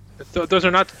 Those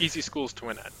are not easy schools to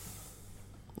win at.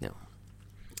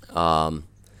 No.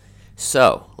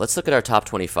 So let's look at our top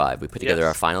 25. We put together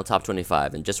our final top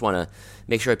 25, and just want to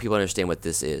make sure people understand what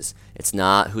this is. It's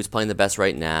not who's playing the best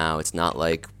right now. It's not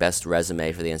like best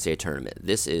resume for the NCAA tournament.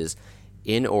 This is,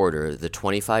 in order, the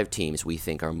 25 teams we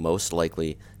think are most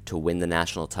likely to win the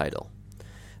national title.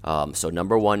 So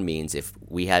number 1 means if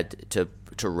we had to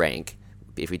rank,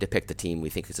 if we depict the team we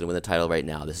think is going to win the title right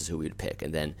now, this is who we would pick.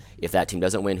 And then if that team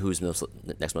doesn't win, who's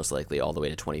next most likely, all the way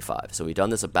to 25. So we've done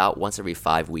this about once every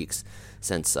 5 weeks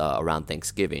since around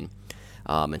Thanksgiving.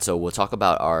 And so we'll talk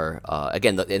about our,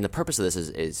 again, and the purpose of this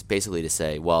is basically to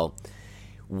say, well,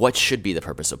 what should be the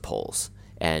purpose of polls?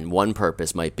 And one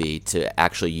purpose might be to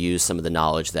actually use some of the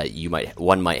knowledge that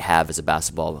one might have as a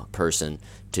basketball person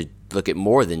to look at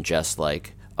more than just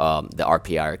like the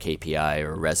RPI or KPI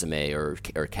or resume or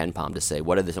KenPom, to say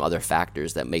what are some other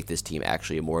factors that make this team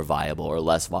actually a more viable or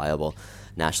less viable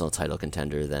national title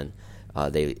contender than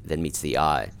meets the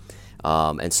eye.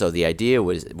 And so the idea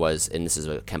was, and this is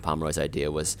what Ken Pomeroy's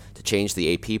idea, was to change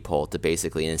the AP poll to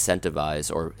basically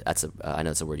incentivize, or I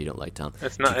know it's a word you don't like, Tom.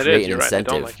 It's not. It is. You're right. I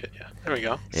don't like it. Yeah. There we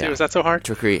go. See, was that so hard?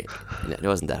 To create, no, it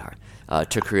wasn't that hard.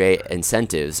 To create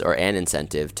incentives or an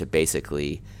incentive to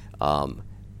basically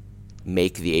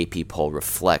make the AP poll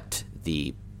reflect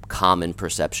the common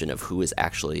perception of who is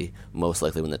actually most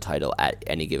likely to win the title at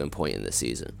any given point in the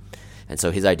season. And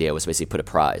so his idea was basically put a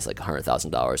prize, like $100,000,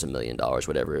 $1 million,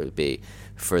 whatever it would be,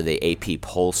 for the AP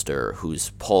pollster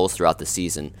whose polls throughout the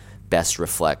season best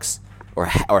reflects or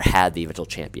had the eventual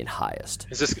champion highest.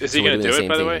 Is he going to do it,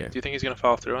 by the way? Here. Do you think he's going to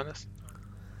follow through on this?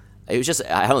 It was just,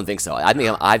 I don't think so. I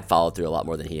mean, I've followed through a lot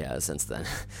more than he has since then.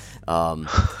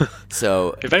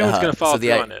 So if anyone's going to follow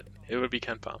through on it, it would be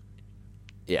KenPom.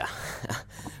 Yeah.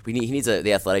 He needs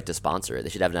the Athletic to sponsor it. They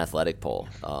should have an Athletic poll.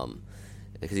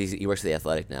 Because he works for the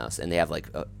Athletic now, and they have like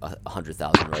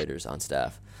 100,000 writers on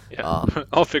staff. Yeah,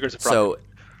 all figures of profit. So,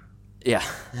 yeah.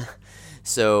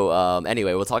 So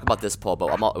anyway, we'll talk about this poll,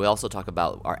 but we'll also talk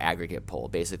about our aggregate poll.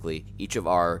 Basically, each of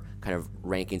our kind of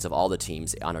rankings of all the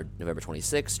teams on our November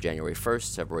 26th, January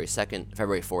 1st, February 2nd,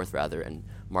 February 4th rather, and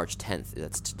March 10th.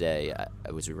 That's today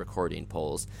as we're recording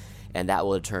polls, and that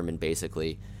will determine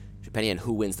basically, depending on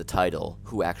who wins the title,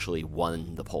 who actually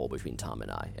won the poll between Tom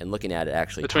and I. And looking at it,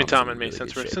 actually, between Tom and me,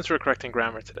 since we're correcting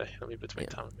grammar today, it'll be between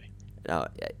Tom and me. No,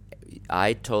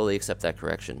 I totally accept that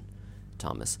correction,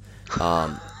 Thomas.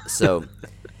 So,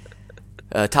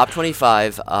 top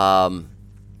 25. I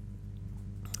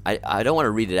don't want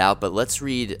to read it out, but let's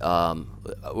read.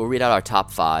 We'll read out our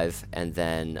top 5, and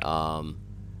then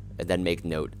make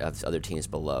note of other teams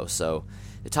below. So.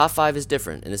 The top 5 is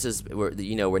different, and this is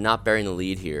we're not bearing the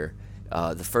lead here.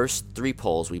 The first 3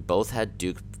 polls, we both had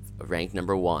Duke ranked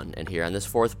number 1, and here on this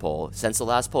 4th poll, since the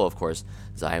last poll, of course,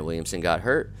 Zion Williamson got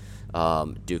hurt.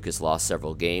 Duke has lost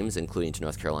several games, including to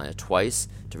North Carolina twice,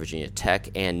 to Virginia Tech,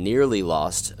 and nearly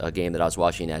lost a game that I was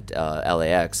watching at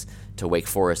LAX to Wake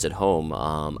Forest at home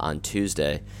on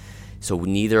Tuesday. So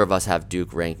neither of us have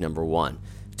Duke ranked number 1.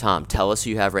 Tom, tell us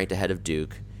who you have ranked ahead of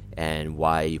Duke, and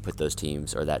why you put those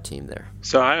teams or that team there.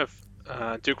 So I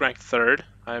have Duke ranked 3rd.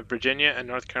 I have Virginia and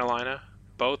North Carolina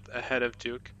both ahead of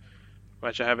Duke,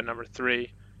 which I have at number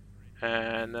 3.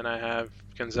 And then I have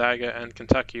Gonzaga and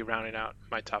Kentucky rounding out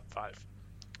my top 5.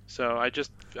 So I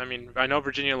know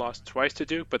Virginia lost twice to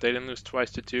Duke, but they didn't lose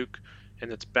twice to Duke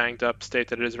in its banged up state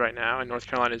that it is right now. And North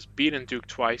Carolina's beaten Duke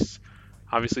twice.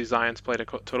 Obviously, Zion's played a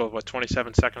total of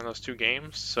 27 seconds in those 2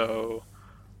 games. So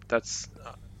that's...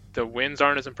 the wins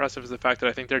aren't as impressive as the fact that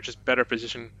I think they're just better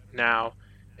positioned now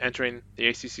entering the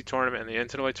ACC tournament and the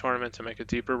NCAA tournament to make a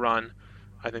deeper run.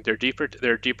 I think they're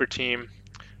a deeper team.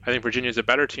 I think Virginia's a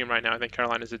better team right now. I think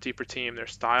Carolina's a deeper team. Their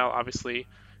style obviously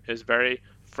is very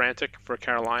frantic for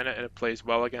Carolina, and it plays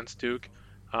well against Duke.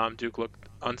 Duke looked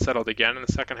unsettled again in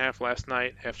the second half last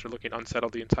night after looking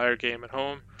unsettled the entire game at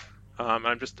home.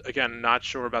 I'm just, again, not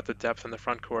sure about the depth in the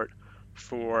front court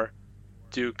for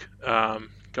Duke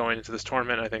going into this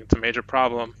tournament. I think it's a major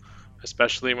problem,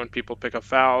 especially when people pick up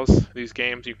fouls. These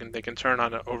games, they can turn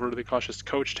on an overly cautious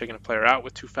coach taking a player out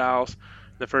with 2 fouls.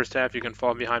 In the first half, you can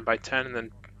fall behind by 10 and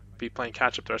then be playing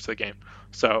catch-up the rest of the game.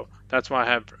 So that's why I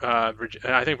have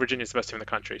I think Virginia's the best team in the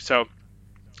country. So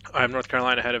I have North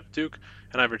Carolina ahead of Duke,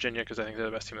 and I have Virginia because I think they're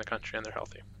the best team in the country and they're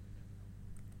healthy.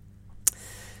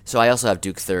 So I also have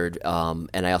Duke 3rd,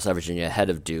 and I also have Virginia ahead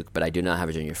of Duke, but I do not have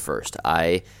Virginia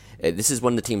 1st. This is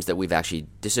one of the teams that we've actually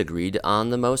disagreed on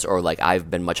the most, or like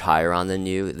I've been much higher on than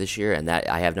you this year, and that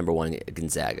I have number 1,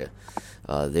 Gonzaga.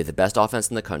 They're the best offense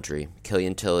in the country.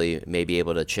 Killian Tilly may be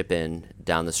able to chip in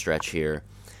down the stretch here.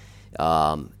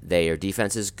 Their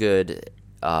defense is good.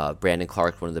 Brandon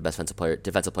Clark, one of the best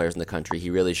defensive players in the country. He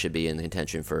really should be in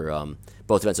contention for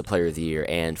both Defensive Player of the Year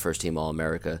and First Team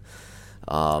All-America.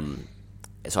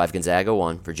 So I have Gonzaga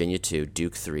 1, Virginia 2,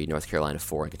 Duke 3, North Carolina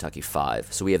 4, and Kentucky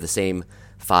 5. So we have the same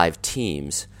 5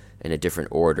 teams in a different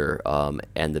order,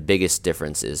 and the biggest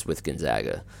difference is with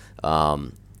Gonzaga.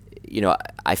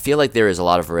 I feel like there is a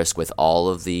lot of risk with all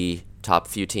of the top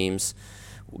few teams.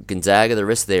 Gonzaga, the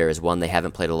risk there is one, they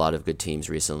haven't played a lot of good teams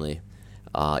recently.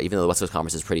 Even though the West Coast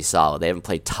Conference is pretty solid, they haven't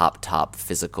played top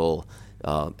physical,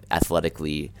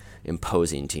 athletically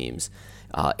imposing teams,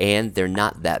 and they're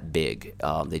not that big.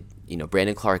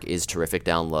 Brandon Clark is terrific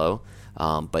down low,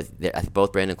 but I think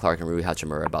both Brandon Clark and Rui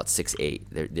Hachimura are about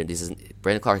 6'8".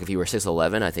 Brandon Clark, if he were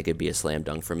 6'11", I think it'd be a slam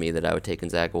dunk for me that I would take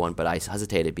Gonzaga one, but I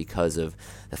hesitated because of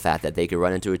the fact that they could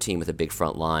run into a team with a big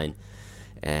front line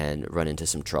and run into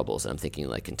some troubles. And I'm thinking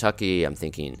like Kentucky. I'm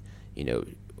thinking,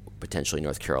 potentially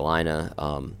North Carolina.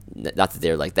 Not that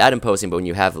they're like that imposing, but when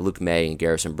you have Luke May and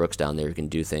Garrison Brooks down there who can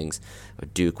do things,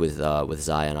 Duke with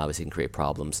Zion obviously can create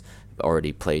problems.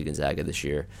 Already played Gonzaga this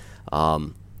year.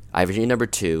 I have Virginia number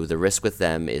 2. The risk with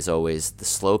them is always the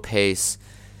slow pace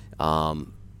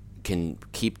can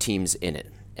keep teams in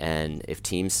it. And if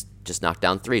teams just knock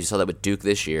down threes, we saw that with Duke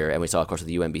this year, and we saw, of course, with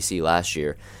UMBC last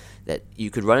year, that you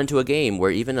could run into a game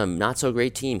where even a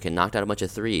not-so-great team can knock down a bunch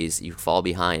of threes, you fall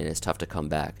behind, and it's tough to come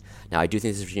back. Now, I do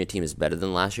think this Virginia team is better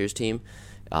than last year's team.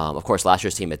 Of course, last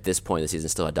year's team at this point in the season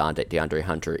still had DeAndre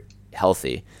Hunter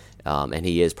healthy, and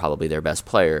he is probably their best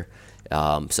player.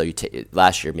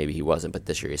 Last year maybe he wasn't, but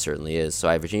this year he certainly is. So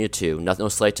I have Virginia 2. No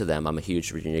slight to them. I'm a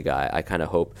huge Virginia guy. I definitely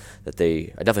hope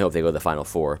they go to the Final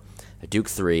Four. Duke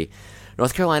 3.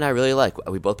 North Carolina I really like.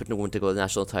 We both picked them to go to the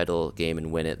national title game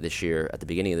and win it this year at the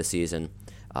beginning of the season.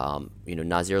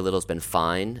 Nasir Little's been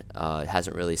fine.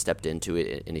 Hasn't really stepped into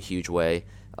it in a huge way,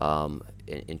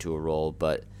 into a role,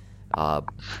 but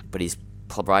he's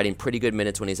providing pretty good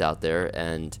minutes when he's out there,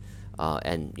 and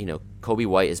Kobe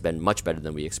White has been much better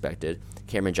than we expected.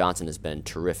 Cameron Johnson has been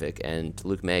terrific, and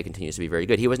Luke May continues to be very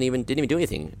good. He didn't even do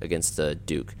anything against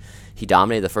Duke. He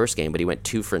dominated the first game, but he went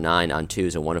 2 for 9 on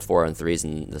twos and 1 of 4 on threes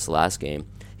in this last game.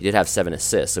 He did have 7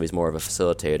 assists, so he's more of a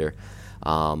facilitator.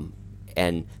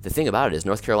 And the thing about it is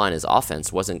North Carolina's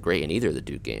offense wasn't great in either of the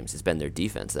Duke games. It's been their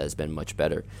defense that has been much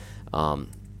better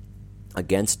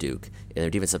against Duke. And their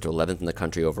defense up to 11th in the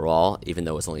country overall, even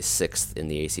though it's only 6th in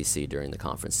the ACC during the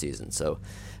conference season. So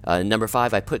number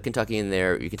 5, I put Kentucky in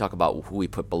there. You can talk about who we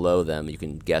put below them. You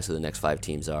can guess who the next 5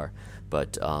 teams are.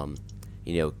 But,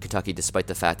 Kentucky, despite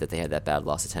the fact that they had that bad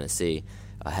loss to Tennessee,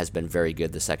 has been very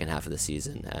good the second half of the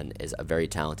season and is a very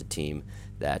talented team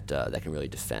that can really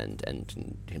defend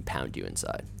and can pound you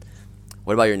inside.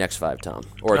 What about your next 5, Tom?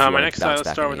 Or my next 5,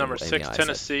 let's start with number 6,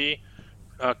 Tennessee.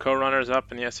 Co-runners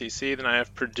up in the SEC. Then I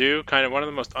have Purdue, kind of one of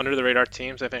the most under-the-radar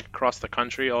teams, I think, across the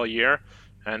country all year,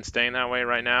 and staying that way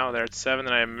right now. They're at 7.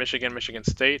 Then I have Michigan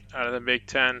State out of the Big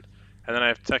Ten. And then I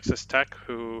have Texas Tech,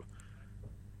 who,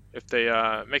 if they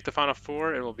make the Final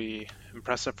Four, it will be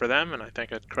impressive for them, and I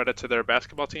think a credit to their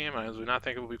basketball team. I do not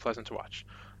think it will be pleasant to watch.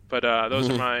 But those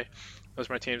are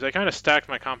my teams. I kind of stacked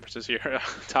my conferences here.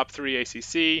 Top 3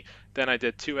 ACC, then I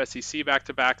did 2 SEC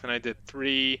back-to-back, then I did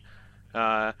 3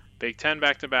 Big Ten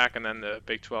back-to-back, and then the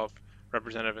Big 12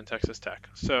 representative in Texas Tech.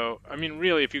 So, I mean,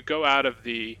 really, if you go out of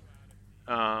the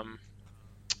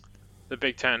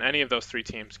Big Ten, any of those 3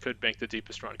 teams could make the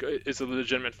deepest run. It's a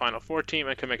legitimate Final Four team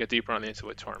and can make a deep run in the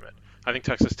NCAA tournament. I think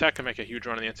Texas Tech can make a huge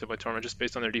run in the NCAA tournament just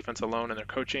based on their defense alone and their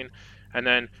coaching. And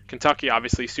then Kentucky,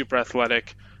 obviously, super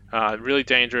athletic, really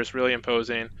dangerous, really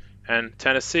imposing. And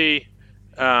Tennessee,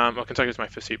 Kentucky's my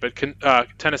 5th seed,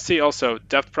 but Tennessee also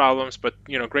depth problems, but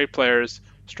great players,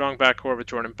 strong backcourt with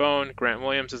Jordan Bone. Grant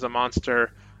Williams is a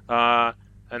monster,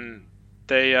 and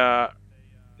they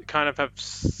kind of have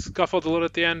scuffled a little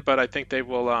at the end, but I think they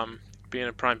will be in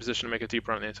a prime position to make a deep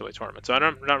run in the NCAA tournament. So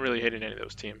I'm not really hating any of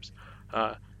those teams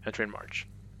entering March.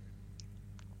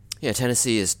 Yeah,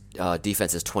 Tennessee's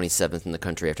defense is 27th in the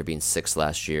country after being 6th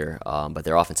last year, but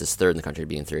their offense is 3rd in the country,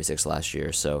 being 36th last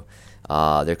year. So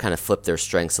they're kind of flipped their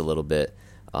strengths a little bit.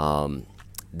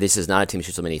 This is not a team that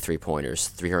shoots so many three-pointers,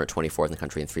 324th in the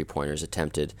country in three-pointers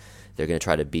attempted. They're going to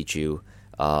try to beat you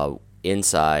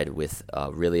inside with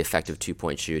really effective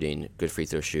two-point shooting, good free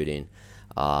throw shooting.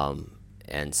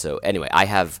 And so anyway, I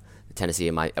have Tennessee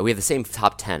in my. We have the same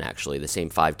top 10 actually, the same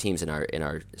 5 teams in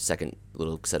our second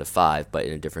little set of 5, but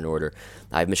in a different order.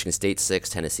 I have Michigan State 6,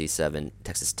 Tennessee 7,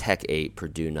 Texas Tech 8,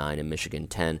 Purdue 9, and Michigan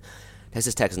 10.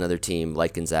 Texas Tech is another team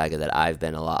like Gonzaga that I've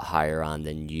been a lot higher on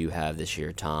than you have this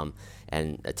year, Tom.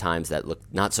 And at times that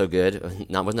looked not so good.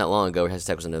 Wasn't that long ago. Texas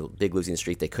Tech was on a big losing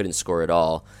streak. They couldn't score at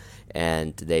all,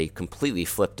 and they completely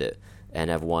flipped it and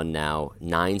have won now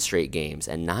 9 straight games.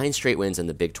 And 9 straight wins in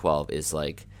the Big 12 is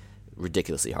like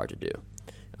ridiculously hard to do.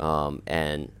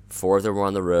 And 4 of them were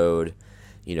on the road.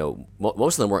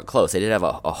 Most of them weren't close. They did have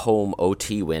a home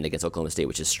OT win against Oklahoma State,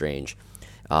 which is strange.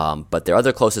 But their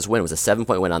other closest win was a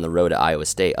 7-point win on the road at Iowa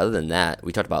State. Other than that,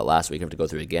 we talked about it last week. I have to go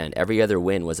through it again. Every other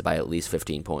win was by at least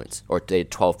 15 points, or they had a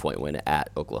 12-point win at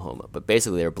Oklahoma. But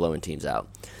basically, they were blowing teams out.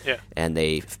 Yeah. And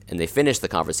they finished the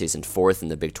conference season 4th in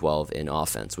the Big 12 in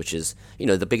offense, which is,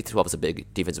 the Big 12 is a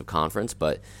big defensive conference,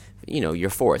 but you're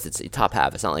 4th. It's top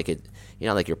half. It's not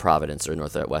like your Providence or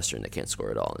Northwestern that can't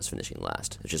score at all and is finishing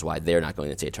last, which is why they're not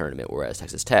going to a tournament. Whereas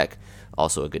Texas Tech,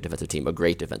 also a good defensive team, a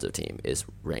great defensive team, is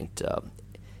ranked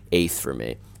 8th for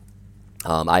me.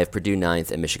 I have Purdue 9th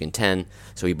and Michigan 10.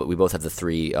 So we both have the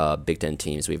 3 Big Ten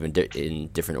teams. We have in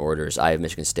different orders. I have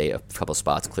Michigan State a couple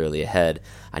spots clearly ahead.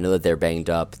 I know that they're banged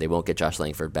up. They won't get Josh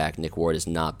Langford back. Nick Ward is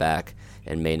not back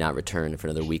and may not return for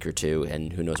another week or two,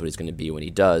 and who knows what he's going to be when he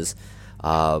does.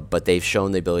 But they've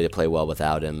shown the ability to play well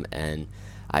without him, and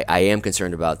I am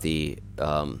concerned about the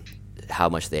how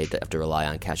much they have to rely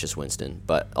on Cassius Winston.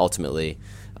 But ultimately,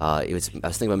 I was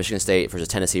thinking about Michigan State versus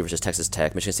Tennessee versus Texas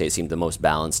Tech. Michigan State seemed the most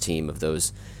balanced team of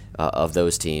those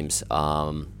teams.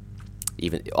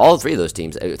 Even all 3 of those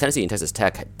teams, Tennessee and Texas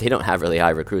Tech, they don't have really high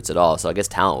recruits at all. So I guess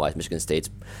talent-wise, Michigan State's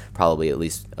probably at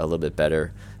least a little bit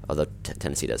better. Although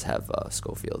Tennessee does have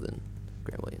Schofield and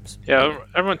Grant Williams. Yeah,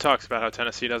 everyone talks about how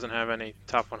Tennessee doesn't have any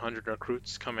top 100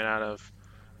 recruits coming out of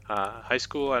high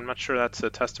school. I'm not sure that's a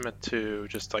testament to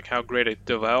just like how great a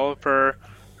developer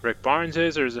Rick Barnes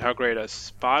is, or is it how great a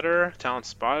talent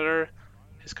spotter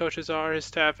his coaches are, his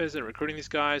staff is at recruiting these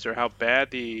guys, or how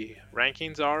bad the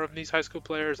rankings are of these high school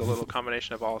players, a little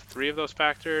combination of all 3 of those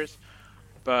factors.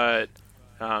 But,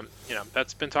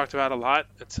 that's been talked about a lot.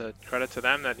 It's a credit to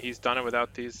them that he's done it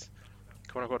without these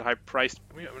quote-unquote high-priced,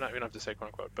 we don't have to say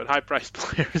quote-unquote, but high-priced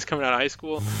players coming out of high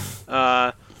school.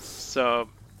 So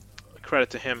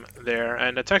credit to him there.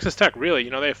 And Texas Tech, really,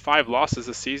 they have 5 losses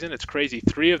this season. It's crazy.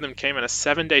 3 of them came in a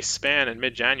 7-day span in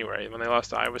mid-January when they lost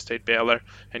to Iowa State, Baylor,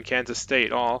 and Kansas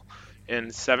State, all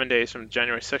in 7 days from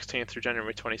January 16th through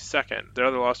January 22nd. Their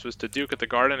other loss was to Duke at the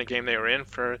Garden, a game they were in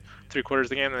for 3/4 of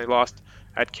the game, and they lost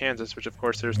at Kansas, which, of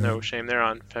course, there's no shame there,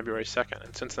 on February 2nd.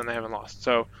 And since then, they haven't lost.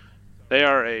 So they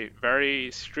are a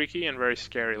very streaky and very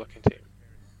scary-looking team.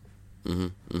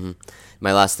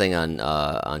 My last thing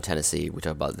on Tennessee, we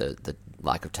talk about the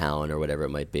lack of talent or whatever it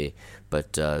might be,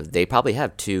 but they probably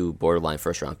have 2 borderline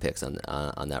first-round picks on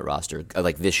that roster,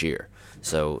 like this year.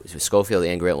 So Schofield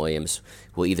and Grant Williams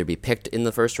will either be picked in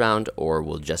the first round or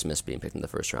will just miss being picked in the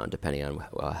first round, depending on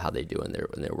how they do in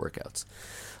their workouts.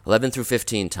 11 through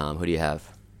 15, Tom, who do you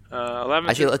have? 11.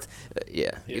 Actually, let's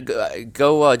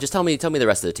go. Just tell me the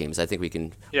rest of the teams. I think we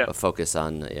can focus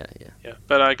on. Yeah.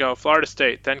 But I go Florida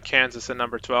State, then Kansas at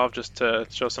number 12, just to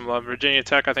show some love. Virginia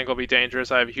Tech, I think, will be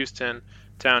dangerous. I have Houston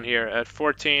down here at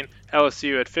 14.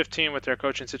 LSU at 15 with their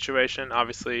coaching situation.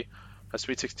 Obviously, a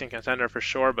Sweet 16 contender for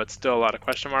sure, but still a lot of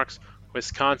question marks.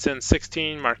 Wisconsin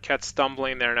 16. Marquette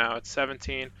stumbling. They're now at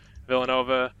 17.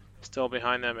 Villanova still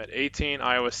behind them at 18.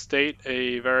 Iowa State,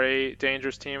 a very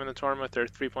dangerous team in the tournament. Their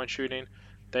 3-point shooting.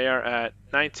 They are at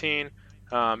 19.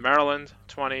 Maryland,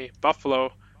 20.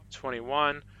 Buffalo,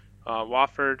 21.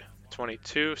 Wofford,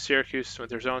 22. Syracuse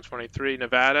with their zone, 23.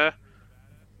 Nevada,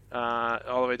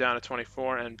 all the way down to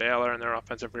 24. And Baylor and their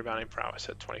offensive rebounding prowess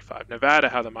at 25. Nevada,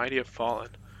 how the mighty have fallen.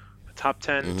 A top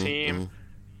 10 team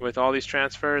with all these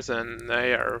transfers, and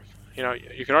they are,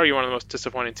 you could argue one of the most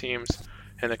disappointing teams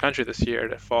in the country this year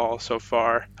to fall so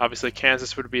far. Obviously,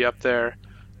 Kansas would be up there.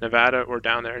 Nevada or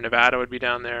down there. Nevada would be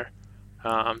down there.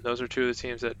 Those are 2 of the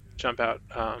teams that jump out.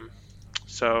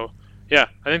 So, I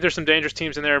think there's some dangerous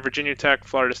teams in there. Virginia Tech,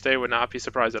 Florida State would not be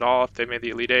surprised at all if they made the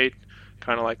Elite Eight,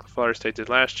 kind of like Florida State did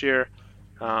last year.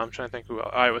 I'm trying to think who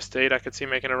Iowa State I could see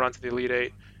making a run to the Elite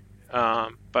Eight.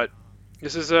 But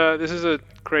this is a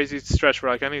crazy stretch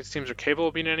where I think these teams are capable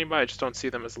of beating anybody. I just don't see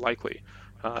them as likely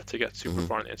to get super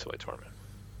far in the NCAA tournament.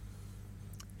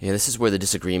 Yeah, this is where the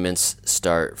disagreements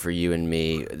start for you and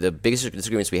me. The biggest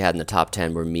disagreements we had in the top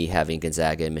 10 were me having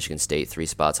Gonzaga and Michigan State 3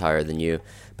 spots higher than you.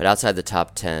 But outside the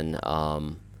top 10,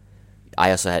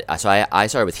 I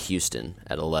started with Houston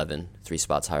at 11, 3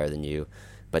 spots higher than you,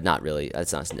 but not really.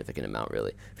 That's not a significant amount,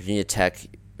 really. Virginia Tech,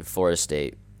 Florida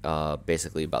State,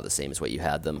 basically about the same as what you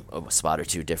had them, a spot or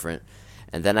 2 different.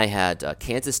 And then I had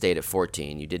Kansas State at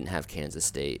 14. You didn't have Kansas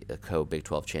State, a co-Big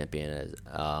 12 champion.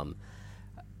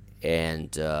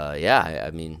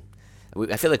 I mean,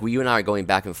 I feel like you and I are going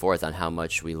back and forth on how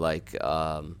much we like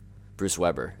Bruce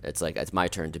Weber. It's like it's my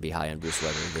turn to be high on Bruce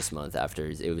Weber this month after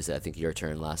it was, I think, your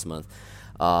turn last month.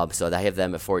 So I have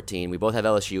them at 14. We both have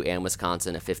LSU and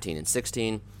Wisconsin at 15 and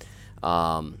 16.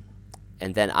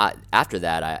 And then after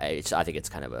that, I think it's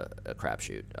kind of a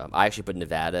crapshoot. I actually put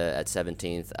Nevada at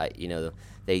 17th.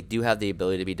 They do have the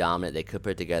ability to be dominant. They could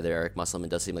put it together. Eric Musselman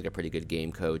does seem like a pretty good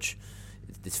game coach.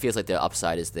 this feels like the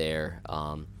upside is there.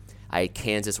 I had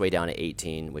Kansas way down at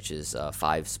 18, which is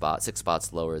 6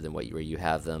 spots lower than where you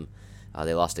have them.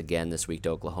 They lost again this week to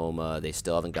Oklahoma. They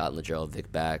still haven't gotten Lagerald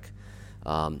Vick back.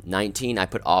 19, I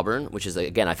put Auburn, which is,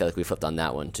 again, I feel like we flipped on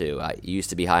that one too. I used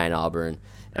to be high on Auburn,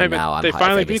 and now I'm they high.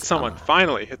 finally beat someone.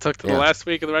 Finally, it took to the Yeah. last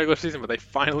week of the regular season, but they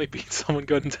finally beat someone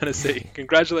good in Tennessee.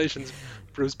 Congratulations,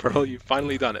 Bruce Pearl. You've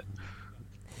finally done it.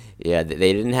 Yeah,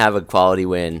 they didn't have a quality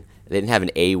win. They didn't have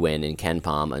an A win in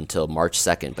KenPom until March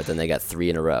 2nd, but then they got 3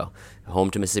 in a row.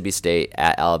 Home to Mississippi State,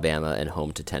 at Alabama, and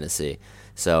home to Tennessee.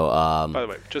 So, By the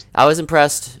way, just I was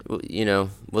impressed.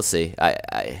 We'll see.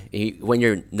 When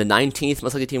you're the 19th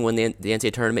most likely team to win the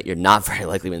NCAA tournament, you're not very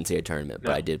likely to win the NCAA tournament.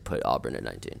 But I did put Auburn at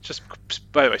 19.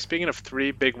 by the way, speaking of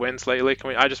 3 big wins lately,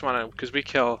 I just want to, because we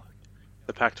kill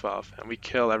the Pac-12 and we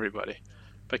kill everybody,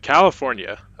 but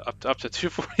California up to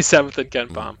 247th in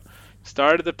KenPom,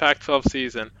 started the Pac-12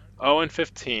 season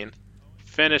 0-15,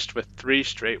 finished with 3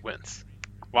 straight wins.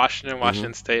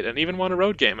 Washington State, and even won a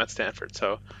road game at Stanford.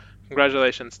 So,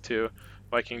 congratulations to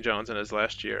Viking Jones in his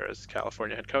last year as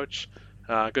California head coach.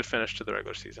 Good finish to the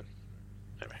regular season.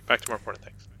 Anyway, back to more important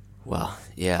things. Well,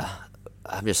 yeah,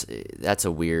 that's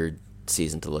a weird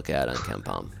season to look at on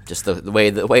KenPom. Just the way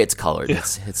it's colored. Yeah.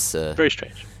 It's very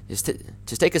strange. Just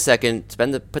take a second,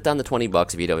 put down the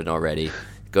 $20 if you don't already.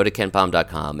 Go to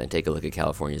KenPom.com and take a look at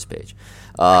California's page.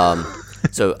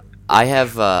 So I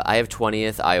have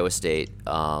 20th Iowa State,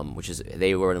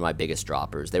 they were one of my biggest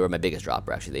droppers. They were my biggest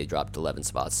dropper, actually. They dropped 11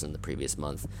 spots in the previous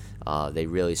month. They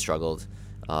really struggled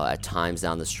at times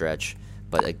down the stretch.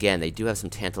 But again, they do have some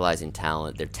tantalizing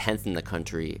talent. They're 10th in the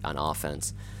country on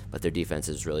offense, but their defense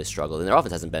has really struggled. And their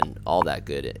offense hasn't been all that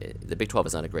good. The Big 12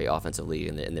 is not a great offensive league,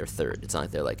 and they're third. It's not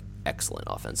like they're like excellent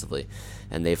offensively.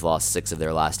 And they've lost 6 of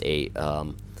their last 8.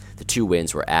 The 2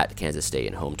 wins were at Kansas State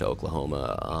and home to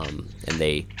Oklahoma, and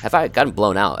they have gotten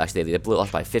blown out. Actually, they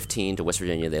lost by 15 to West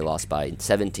Virginia. They lost by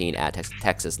 17 at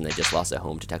Texas, and they just lost at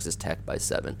home to Texas Tech by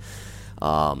 7.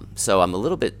 So I'm a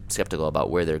little bit skeptical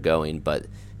about where they're going, but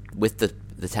with the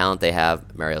talent they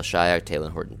have, Mariel Shayok,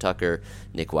 Taylor Horton-Tucker,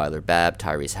 Nick Weiler-Babb,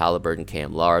 Tyrese Halliburton,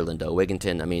 Cam Larr, Lindo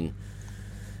Wigginton. I mean,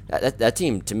 that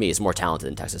team, to me, is more talented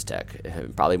than Texas Tech.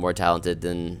 Probably more talented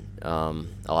than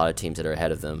a lot of teams that are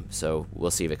ahead of them. So we'll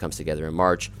see if it comes together in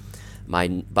March. My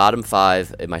bottom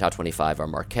 5, in my top 25, are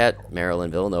Marquette,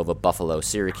 Maryland, Villanova, Buffalo,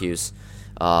 Syracuse.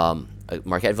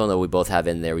 Marquette, Villanova, we both have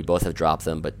in there. We both have dropped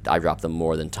them, but I dropped them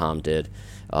more than Tom did.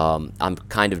 I'm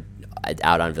kind of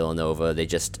out on Villanova. They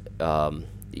just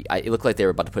it looked like they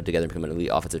were about to put together and become an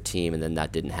elite offensive team, and then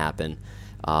that didn't happen.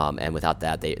 And without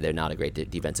that, they're not a great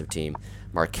defensive team.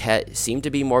 Marquette seemed to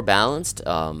be more balanced,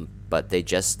 but they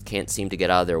just can't seem to get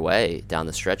out of their way down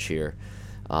the stretch here.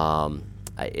 I'm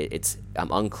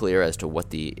unclear as to what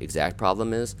the exact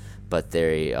problem is, but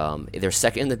they're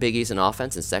second in the Big East in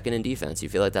offense and second in defense. You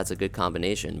feel like that's a good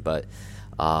combination, but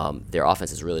their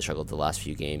offense has really struggled the last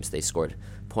few games. They scored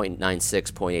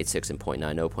 .96, .86, and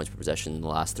 .90 points per possession in the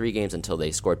last 3 games until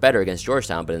they scored better against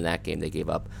Georgetown, but in that game they gave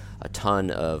up a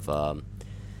ton of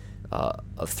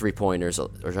 3-pointers.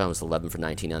 Georgetown was 11 for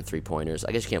 19 on 3-pointers.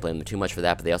 I guess you can't blame them too much for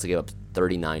that, but they also gave up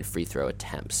 39 free throw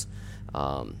attempts.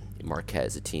 Marquette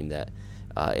is a team that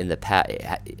in the past,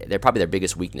 they're probably their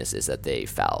biggest weakness is that they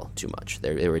foul too much.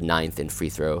 They were 9th in free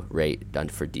throw rate done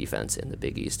for defense in the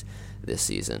Big East this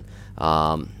season.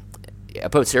 I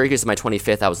put Syracuse as my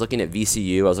 25th. I was looking at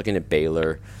VCU. I was looking at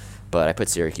Baylor, but I put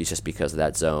Syracuse just because of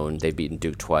that zone. They've beaten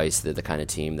Duke twice. They're the kind of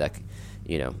team that,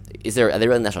 are they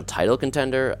really a national title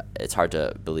contender? It's hard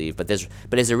to believe, but is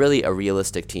there really a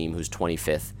realistic team who's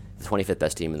 25th, the 25th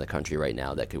best team in the country right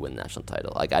now that could win the national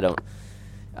title?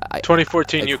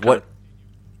 2014 UConn.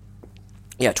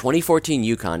 2014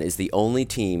 UConn is the only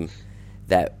team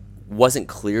that wasn't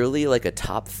clearly like a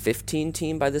top 15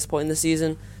 team by this point in the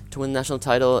season to win the national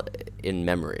title in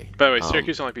memory. By the way,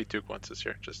 Syracuse only beat Duke once this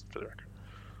year, just for the record.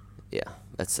 Yeah,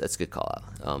 that's a good call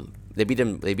out. They beat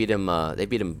him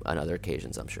on other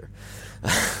occasions, I'm sure.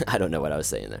 I don't know what I was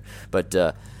saying there, but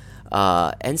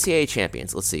NCAA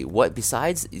champions. Let's see. What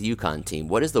besides the UConn team?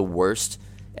 What is the worst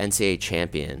NCAA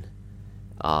champion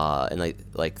in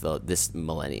this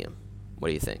millennium? What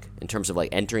do you think in terms of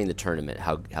entering the tournament?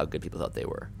 How good people thought they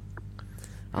were?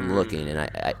 I'm looking,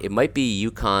 and it might be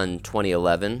UConn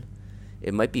 2011.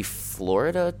 It might be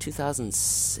Florida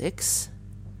 2006.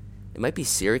 It might be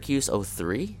Syracuse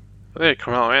 03. They had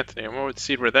Carmelo Anthony. And what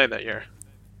seed were they that year?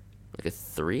 Like a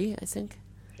 3, I think.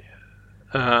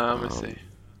 Let me see.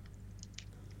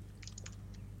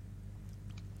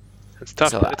 It's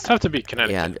tough. It's tough to beat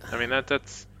Connecticut. Yeah, I mean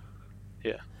that's.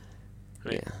 Yeah. I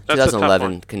mean, that's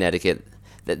 2011 Connecticut.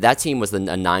 That team was a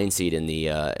 9 seed in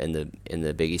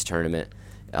the Big East tournament.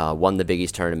 won the Big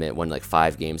East tournament, won like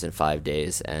 5 games in 5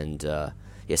 days, and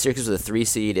Syracuse was a 3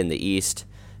 seed in the East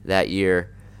that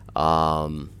year.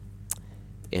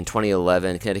 In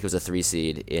 2011, Connecticut was a 3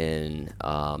 seed in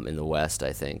the West,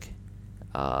 I think.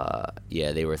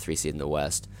 They were a 3 seed in the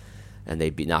West, and they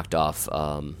knocked off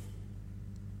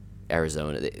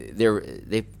Arizona.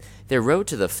 Their road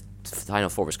to the Final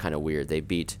Four was kind of weird. They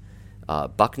beat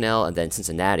Bucknell and then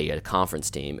Cincinnati, a conference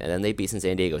team, and then they beat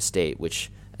San Diego State, which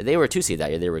they were a 2 seed that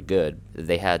year. They were good.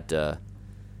 They had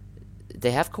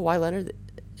they have Kawhi Leonard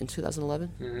in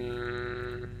 2011.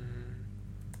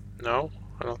 No,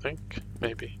 I don't think.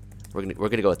 Maybe. We're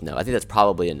gonna go with no. I think that's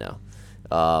probably a no.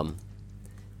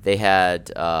 They did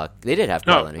have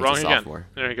Kawhi Leonard. Wrong He's a again. sophomore.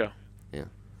 There you go. Yeah.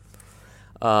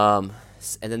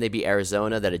 And then they beat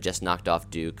Arizona, that had just knocked off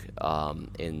Duke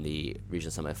in the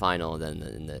regional semifinal.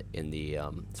 And then in the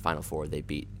Final Four, they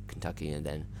beat Kentucky and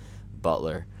then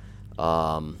Butler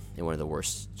in one of the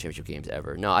worst championship games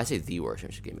ever. No, I say the worst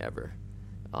championship game ever.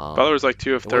 Butler was like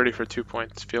 2 of 30 for 2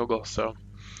 points field goal, so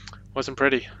wasn't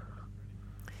pretty.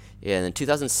 Yeah, and then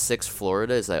 2006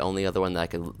 Florida is the only other one that I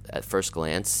could, at first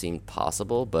glance, seemed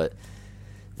possible, but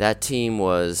that team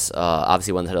was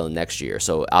obviously won the title the next year.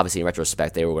 So obviously, in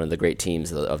retrospect, they were one of the great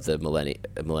teams of the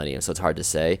millennium. So it's hard to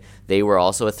say. They were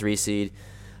also a 3 seed.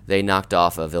 They knocked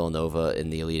off a Villanova in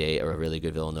the Elite Eight, or a really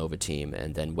good Villanova team,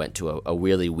 and then went to a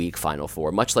really weak Final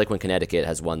Four. Much like when Connecticut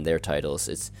has won their titles,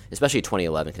 especially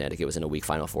 2011 Connecticut was in a weak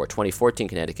Final Four. 2014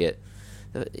 Connecticut.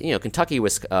 Kentucky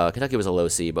was a low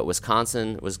seed, but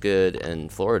Wisconsin was good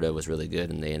and Florida was really good,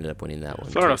 and they ended up winning that one.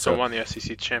 Florida also won the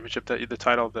SEC championship, the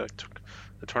title of the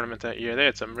tournament that year. They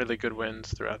had some really good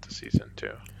wins throughout the season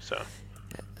too. So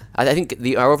I think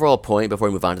our overall point before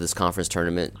we move on to this conference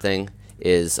tournament thing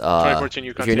is 2014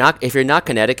 UConn if you're not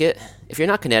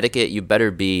Connecticut, you better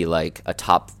be like a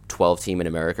top 12 team in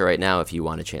America right now if you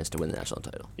want a chance to win the national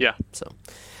title. Yeah. So,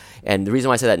 and the reason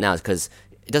why I say that now is because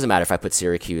it doesn't matter if I put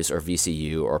Syracuse or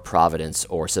VCU or Providence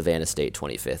or Savannah State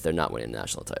 25th. They're not winning the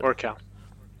national title. Or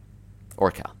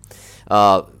Cal.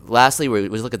 Lastly, we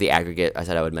look at the aggregate. I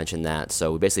said I would mention that.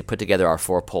 So we basically put together our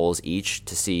 4 polls each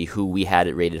to see who we had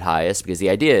it rated highest, because the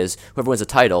idea is whoever wins a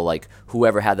title, like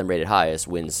whoever had them rated highest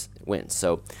wins.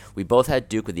 So we both had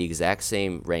Duke with the exact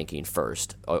same ranking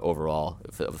first overall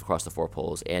across the 4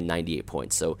 polls and 98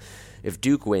 points. So if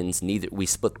Duke wins,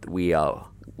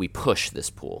 we push this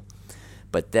pool.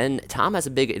 But then Tom has a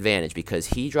big advantage because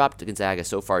he dropped Gonzaga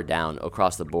so far down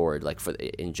across the board, like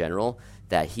in general,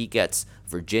 that he gets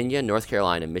Virginia, North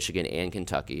Carolina, Michigan, and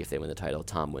Kentucky. If they win the title,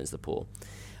 Tom wins the pool.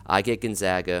 I get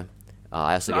Gonzaga.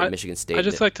 I also get Michigan State. I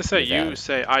just like to say, Nevada. you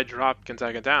say I dropped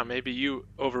Gonzaga down. Maybe you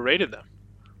overrated them.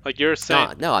 Like you're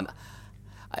saying. No, I'm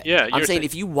saying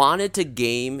if you wanted to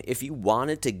game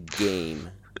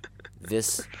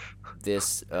this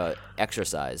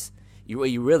exercise, what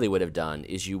you really would have done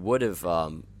is you would have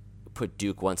put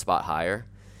Duke 1 spot higher.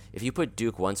 If you put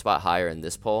Duke 1 spot higher in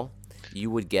this poll,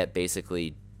 you would get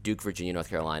basically Duke, Virginia, North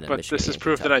Carolina, but Michigan, this is and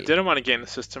proof Kentucky. that I didn't want to game the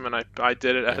system, and I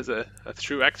did it as a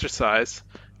true exercise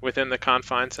within the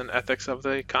confines and ethics of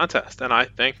the contest. And I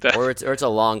think that, or it's a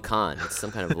long con. It's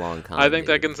some kind of long con. I think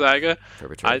that Gonzaga,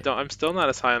 perpetrate. I'm still not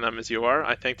as high on them as you are.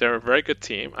 I think they're a very good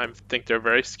team. I think they're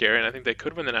very scary, and I think they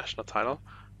could win the national title.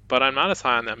 But I'm not as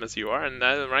high on them as you are, and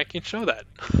the rankings show that.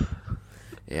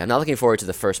 Yeah, I'm not looking forward to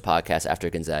the first podcast after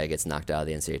Gonzaga gets knocked out of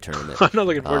the NCAA tournament. I'm not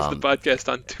looking forward to the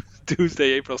podcast on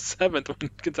Tuesday, April 7th, when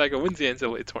Gonzaga wins the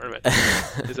NCAA tournament.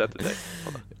 Is that the day?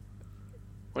 Hold on.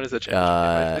 When is the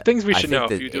championship game? Things we should know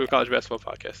if you do a college basketball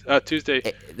podcast. Tuesday.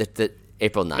 The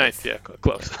April 9th. 9th, yeah,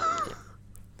 close.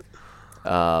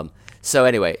 So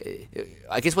anyway,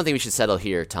 I guess one thing we should settle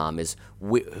here, Tom, is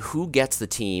who gets the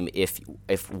team if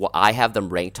I have them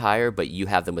ranked higher, but you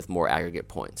have them with more aggregate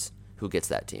points? Who gets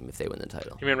that team if they win the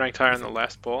title? You mean ranked higher in the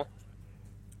last poll?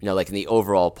 No, like in the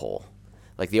overall poll.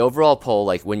 Like the overall poll,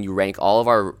 like when you rank all of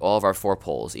our 4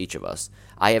 polls, each of us,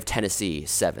 I have Tennessee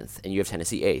 7th and you have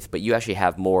Tennessee 8th, but you actually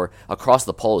have more across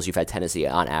the polls. You've had Tennessee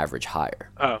on average higher.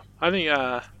 Oh, I think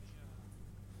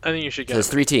you should get. So there's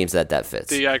 3 teams that fits.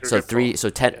 The aggregate so 3. poll. So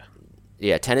 10.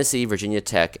 Yeah, Tennessee, Virginia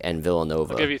Tech, and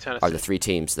Villanova I'll give you Tennessee. are the 3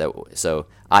 teams that. So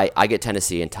I get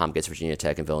Tennessee, and Tom gets Virginia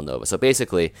Tech and Villanova. So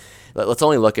basically, let's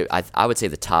only look at. I would say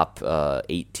the top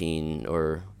 18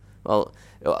 or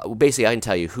basically I can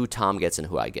tell you who Tom gets and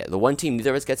who I get. The one team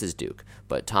neither of us gets is Duke,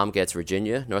 but Tom gets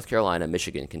Virginia, North Carolina,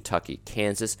 Michigan, Kentucky,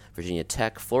 Kansas, Virginia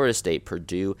Tech, Florida State,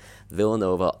 Purdue,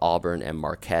 Villanova, Auburn, and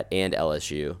Marquette, and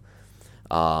LSU.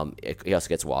 He also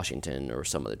gets Washington or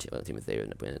some other team if they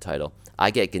end up winning the title. I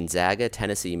get Gonzaga,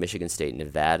 Tennessee, Michigan State,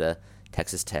 Nevada,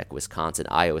 Texas Tech, Wisconsin,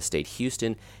 Iowa State,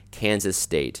 Houston, Kansas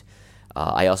State.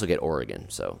 I also get Oregon.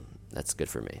 So that's good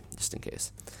for me, just in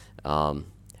case.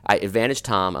 I advantage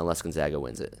Tom unless Gonzaga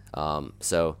wins it.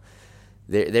 So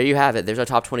there you have it. There's our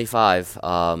top 25.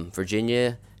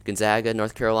 Virginia, Gonzaga,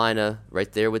 North Carolina,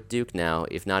 right there with Duke now,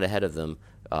 if not ahead of them,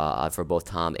 for both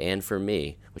Tom and for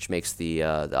me, which makes the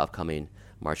upcoming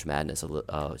March Madness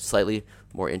slightly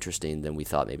more interesting than we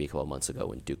thought maybe a couple months ago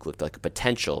when Duke looked like a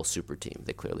potential super team.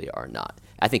 They clearly are not.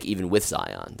 I think even with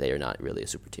Zion, they are not really a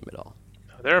super team at all.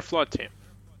 They're a flawed team.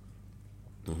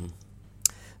 Mm-hmm.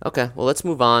 Okay, well, let's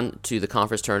move on to the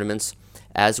conference tournaments.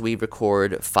 As we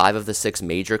record, 5 of the 6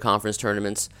 major conference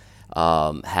tournaments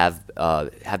have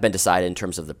been decided in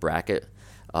terms of the bracket.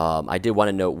 I did want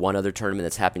to note one other tournament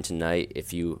that's happening tonight.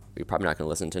 You're probably not going to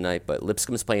listen tonight, but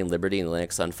Lipscomb's playing Liberty in the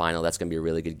Atlantic Sun Final. That's going to be a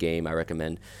really good game. I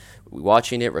recommend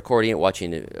watching it, recording it,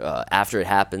 watching it after it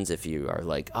happens. If you are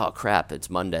like, oh crap,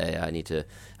 it's Monday, I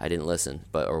didn't listen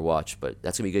or watch, but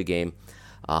that's going to be a good game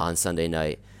on Sunday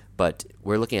night. But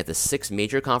we're looking at the 6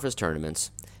 major conference tournaments,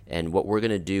 and what we're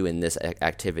going to do in this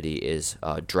activity is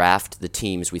draft the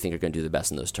teams we think are going to do the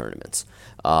best in those tournaments.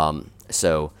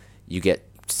 So you get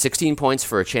 16 points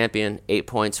for a champion, 8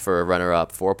 points for a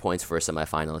runner-up, 4 points for a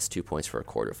semifinalist, 2 points for a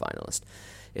quarterfinalist.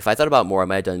 If I thought about more, I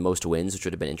might have done most wins, which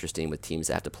would have been interesting with teams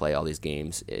that have to play all these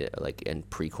games like in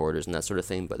pre-quarters and that sort of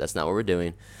thing, but that's not what we're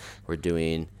doing. We're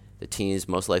doing the teams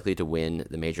most likely to win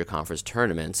the major conference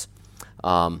tournaments.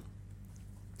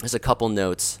 There's a couple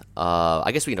notes.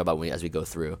 I guess we can talk about when as we go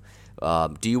through.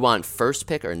 Do you want first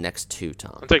pick or next 2,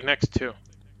 Tom? I'll take next 2.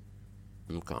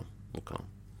 Okay.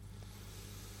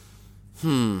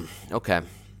 Okay.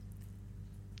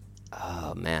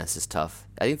 Oh, man, this is tough.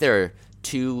 I think there are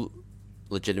 2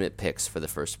 legitimate picks for the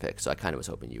first pick, so I kind of was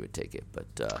hoping you would take it.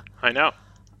 But I know.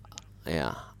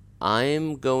 Yeah.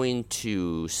 I'm going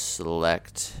to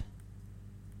select...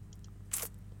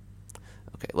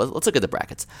 Okay, let's look at the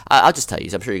brackets. I'll just tell you,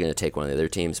 I'm sure you're going to take one of the other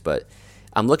teams, but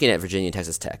I'm looking at Virginia and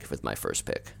Texas Tech with my first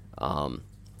pick.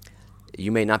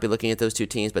 You may not be looking at those 2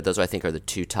 teams, but those I think are the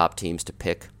 2 top teams to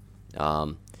pick.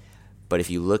 But if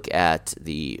you look at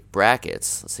the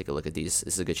brackets, let's take a look at these.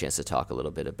 This is a good chance to talk a little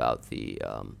bit about the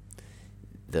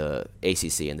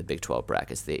ACC and the Big 12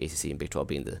 brackets. The ACC and Big 12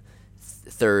 being the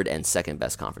third and second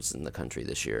best conferences in the country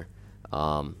this year.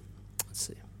 Let's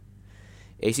see.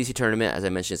 ACC tournament, as I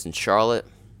mentioned, is in Charlotte,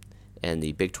 and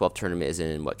the Big 12 tournament is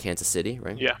in, Kansas City,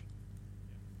 right? Yeah.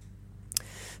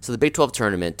 So the Big 12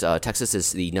 tournament, Texas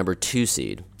is the number 2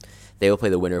 seed. They will play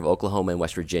the winner of Oklahoma and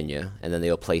West Virginia, and then they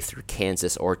will play through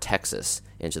Kansas or Texas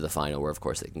into the final, where, of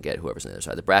course, they can get whoever's on the other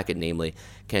side of the bracket, namely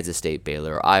Kansas State,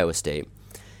 Baylor, or Iowa State.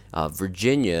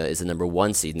 Virginia is the number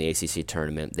 1 seed in the ACC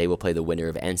tournament. They will play the winner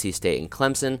of NC State and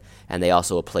Clemson, and they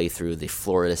also will play through the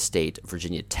Florida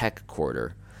State-Virginia Tech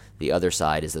quarter. The other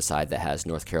side is the side that has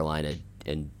North Carolina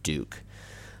and Duke.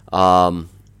 I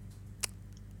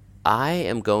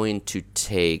am going to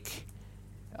take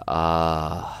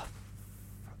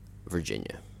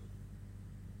Virginia.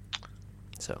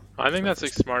 So I think that's a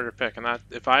smarter pick, and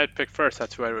if I had picked first,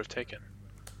 that's who I would have taken.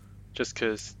 Just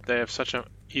because they have such an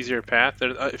easier path.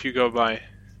 If you go by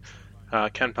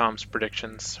Ken Palm's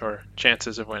predictions or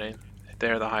chances of winning,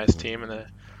 they're the highest team in the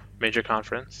major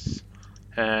conference.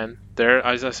 And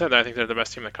as I said, I think they're the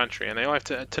best team in the country. And they have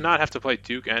to not have to play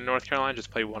Duke and North Carolina, just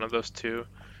play one of those 2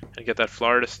 and get that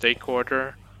Florida State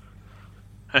quarter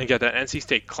and get that NC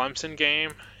State Clemson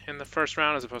game in the first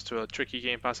round, as opposed to a tricky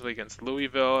game possibly against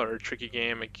Louisville or a tricky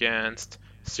game against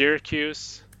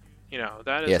Syracuse.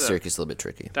 That is Syracuse is a little bit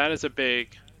tricky. That is a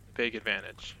big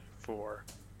advantage for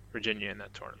Virginia in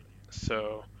that tournament.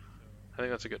 So I think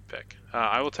that's a good pick.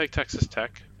 I will take Texas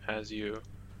Tech, as you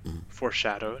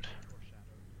foreshadowed.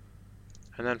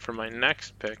 And then for my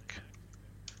next pick,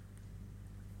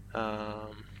 I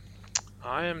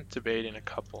am debating a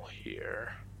couple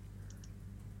here.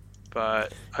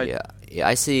 But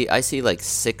I see like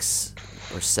 6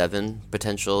 or 7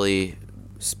 potentially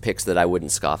picks that I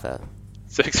wouldn't scoff at.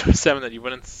 6 or 7 that you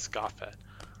wouldn't scoff at.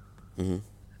 Mm-hmm.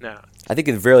 No. I think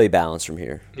it's really balanced from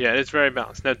here. Yeah, it's very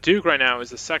balanced. Now, Duke right now is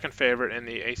the second favorite in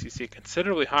the ACC,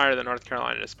 considerably higher than North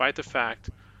Carolina, despite the fact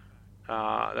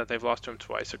that they've lost to him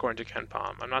twice, according to Ken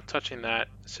Palm. I'm not touching that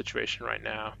situation right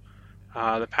now.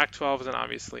 The Pac-12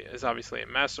 is obviously a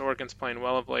mess. Oregon's playing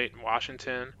well of late.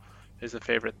 Washington is the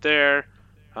favorite there.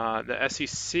 The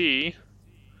SEC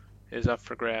is up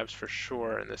for grabs for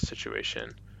sure in this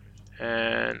situation.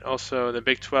 And also the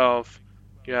Big 12,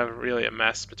 you have really a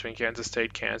mess between Kansas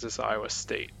State, Kansas, Iowa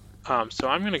State. So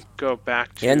I'm going to go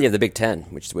back to... And you have the Big 10,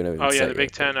 which we don't even the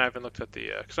Big 10, I haven't looked at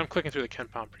because I'm clicking through the Ken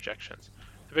Palm projections.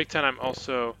 The Big 10, I'm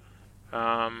also...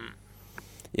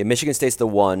 Yeah, Michigan State's the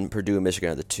 1, Purdue and Michigan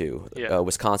are the 2. Yeah.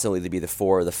 Wisconsin will either be the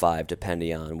 4 or the 5,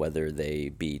 depending on whether they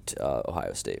beat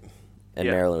Ohio State. And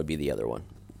Yeah. Maryland would be the other one.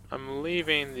 I'm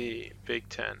leaving the Big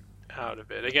Ten out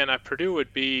of it. Again, Purdue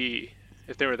would be,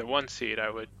 if they were the 1 seed, I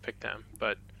would pick them,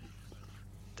 but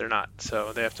they're not.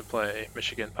 So they have to play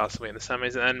Michigan possibly in the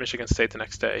semis, and then Michigan State the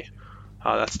next day.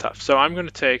 That's tough. So I'm going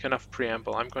to take, enough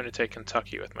preamble, I'm going to take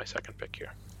Kentucky with my second pick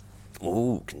here.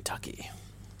 Ooh, Kentucky.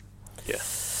 Yeah.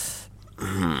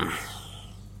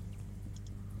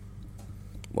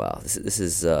 Wow, this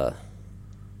is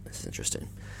interesting.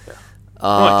 Yeah.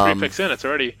 Only 3 picks in. It's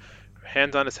already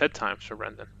hands on his head times for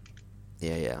Brendan.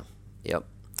 Yeah. Yep.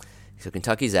 So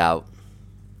Kentucky's out.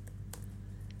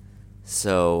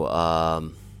 So,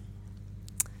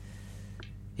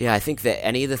 I think that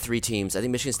any of the 3 teams, I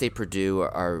think Michigan State, Purdue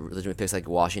are legitimate picks, like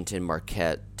Washington,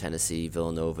 Marquette, Tennessee,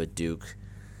 Villanova, Duke.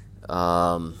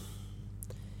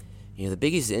 The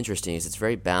Big East is interesting. It's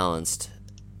very balanced.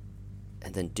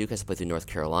 And then Duke has to play through North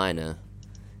Carolina.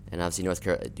 And obviously North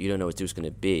Carolina, you don't know what Duke's going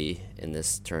to be in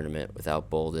this tournament without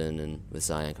Bolden and with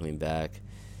Zion coming back.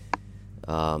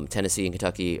 Tennessee and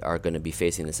Kentucky are going to be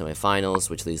facing the semifinals,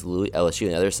 which leaves LSU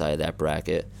on the other side of that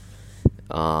bracket.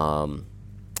 The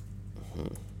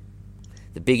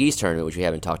Big East tournament, which we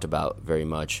haven't talked about very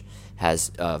much,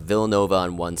 has Villanova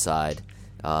on one side.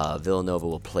 Villanova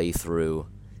will play through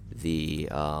the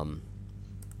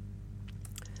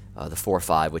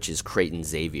 4-5, which is Creighton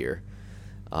Xavier.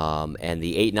 And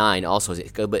the 8-9 also is a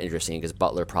little bit interesting because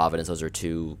Butler, Providence, those are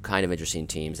 2 kind of interesting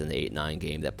teams in the 8-9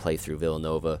 game that play through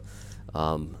Villanova.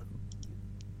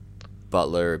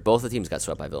 Butler, both the teams got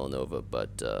swept by Villanova,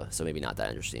 but so maybe not that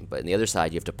interesting. But on the other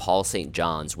side, you have DePaul St.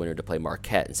 John's, winner to play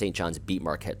Marquette, and St. John's beat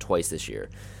Marquette twice this year.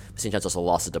 St. John's also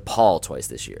lost to DePaul twice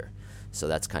this year, so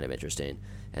that's kind of interesting.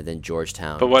 And then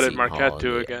Georgetown. But what did Seton Marquette Hall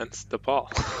do against DePaul?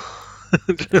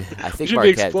 I think should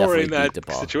Marquette be exploring definitely that beat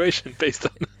DePaul. situation based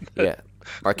on that. Yeah.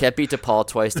 Marquette beat DePaul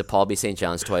twice, DePaul beat St.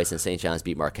 John's twice, and St. John's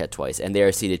beat Marquette twice, and they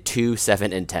are seeded 2,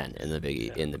 7, and 10 in the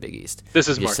Big East. This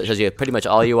is just March. shows you pretty much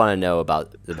all you want to know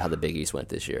about how the Big East went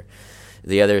this year.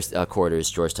 The other quarter is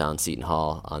Georgetown, Seton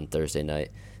Hall on Thursday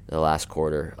night. The last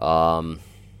quarter. I've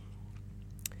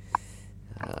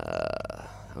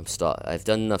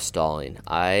done enough stalling.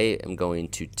 I am going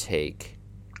to take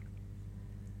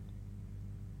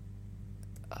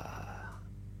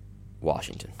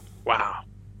Washington. Wow.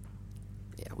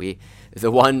 Yeah, the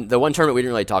one tournament we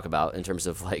didn't really talk about in terms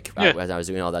of as I was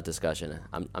doing all that discussion.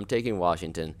 I'm taking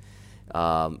Washington.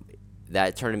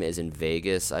 That tournament is in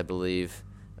Vegas, I believe.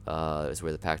 Is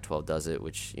where the Pac-12 does it.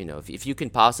 Which if you can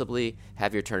possibly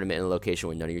have your tournament in a location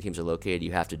where none of your teams are located,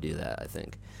 you have to do that. I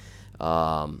think.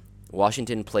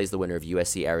 Washington plays the winner of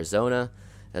USC Arizona.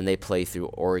 Then they play through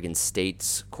Oregon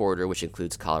State's quarter, which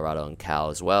includes Colorado and Cal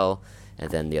as well. And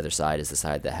then the other side is the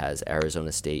side that has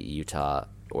Arizona State, Utah,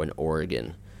 and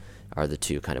Oregon are the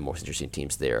 2 kind of most interesting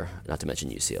teams there, not to mention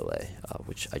UCLA,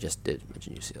 which I just did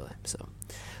mention UCLA. So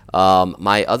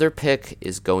my other pick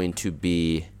is going to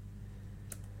be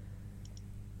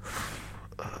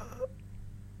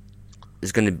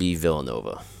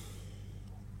Villanova.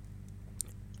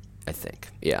 I think.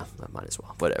 Yeah, I might as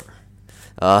well. Whatever.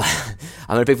 I'm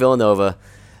going to pick Villanova.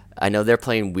 I know they're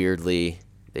playing weirdly.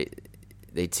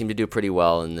 They seem to do pretty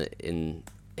well in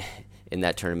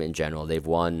that tournament in general. They've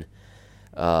won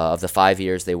of the 5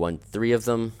 years, they won 3 of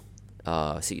them.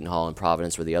 Seton Hall and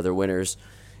Providence were the other winners.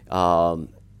 And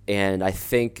I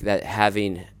think that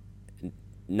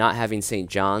not having St.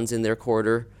 John's in their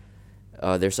quarter,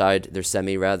 their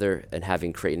semi rather, and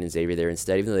having Creighton and Xavier there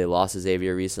instead, even though they lost to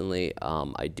Xavier recently,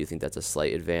 I do think that's a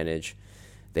slight advantage.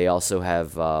 They also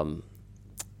have.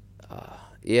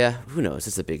 Who knows?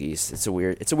 It's the Big East. It's a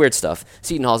weird stuff.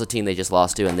 Seton Hall's a team they just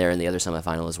lost to, and they're in the other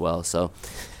semifinal as well. So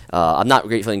I'm not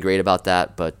feeling great about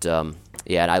that, but and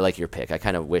I like your pick. I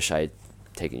kind of wish I'd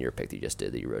taken your pick that you just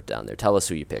did, that you wrote down there. Tell us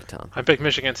who you picked, Tom. I picked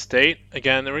Michigan State.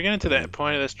 Again, we're getting to that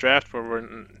point of this draft where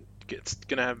it's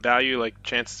going to have value, like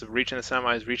chances of reaching the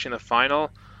semis, reaching the final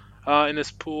in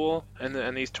this pool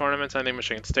and these tournaments. I think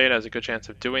Michigan State has a good chance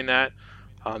of doing that.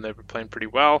 They've been playing pretty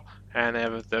well, and they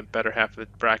have the better half of the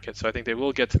bracket, so I think they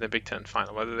will get to the Big Ten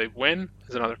final. Whether they win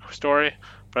is another story,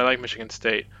 but I like Michigan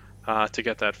State to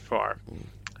get that far.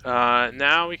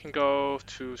 Now we can go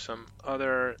to some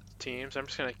other teams. I'm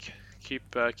just going to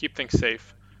keep things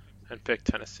safe and pick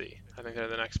Tennessee. I think they're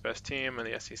the next best team in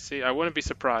the SEC. I wouldn't be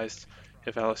surprised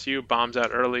if LSU bombs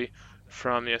out early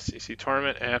from the SEC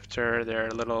tournament after their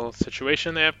little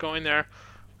situation they have going there.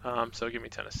 So give me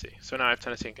Tennessee. So now I have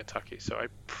Tennessee and Kentucky. So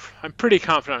I'm pretty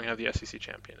confident I have the SEC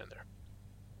champion in there.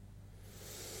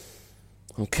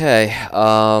 Okay.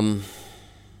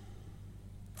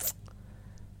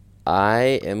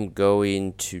 I am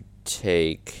going to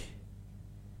take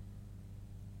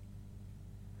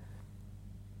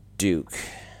Duke.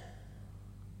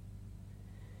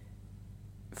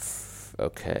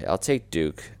 Okay, I'll take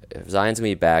Duke. If Zion's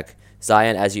going to be back.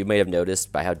 Zion, as you may have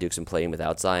noticed by how Duke's been playing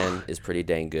without Zion, is pretty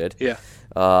dang good. Yeah.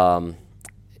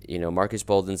 Marcus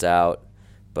Bolden's out,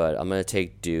 but I'm going to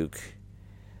take Duke.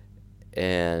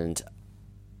 And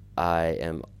I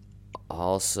am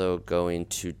also going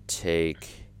to take...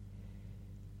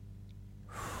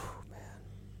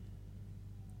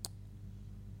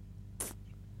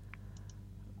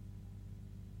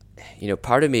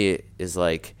 part of me is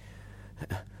like...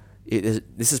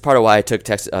 This is part of why I took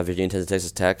Virginia Tech to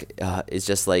Texas Tech. It's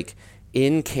just like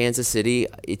in Kansas City,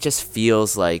 it just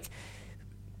feels like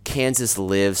Kansas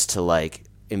lives to like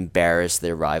embarrass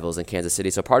their rivals in Kansas City.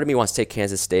 So part of me wants to take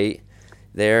Kansas State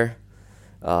there,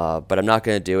 but I'm not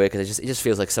going to do it because it just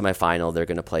feels like semifinal. They're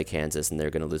going to play Kansas and they're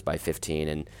going to lose by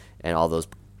 15, and all those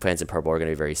fans in purple are going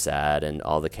to be very sad, and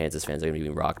all the Kansas fans are going to be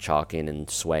rock chalking and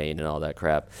swaying and all that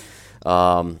crap.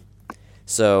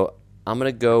 So I'm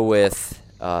going to go with.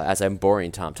 As I'm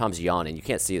boring Tom. Tom's yawning. You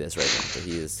can't see this right now, but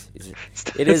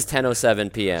it is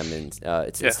 10:07 p.m. and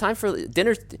it's time for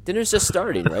dinner. Dinner's just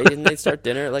starting, right? Didn't they start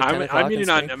dinner at like 10 o'clock? I'm eating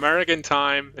on American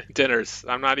time dinners.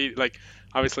 I'm not eating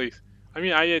obviously.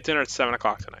 I ate dinner at 7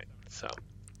 o'clock tonight. So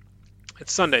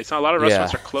it's Sunday. So a lot of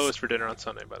restaurants are closed for dinner on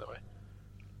Sunday. By the way,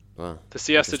 wow, the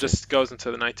siesta just goes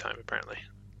into the nighttime apparently.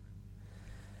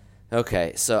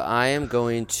 Okay, so I am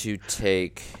going to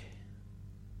take.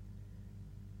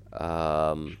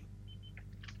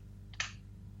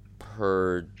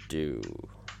 Purdue.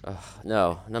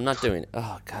 No, I'm not doing it.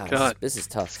 Oh God, this is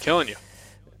tough. It's killing you.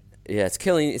 Yeah, it's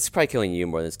probably killing you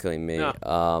more than it's killing me. No.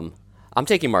 I'm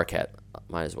taking Marquette.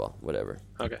 Might as well. Whatever.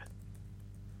 Okay.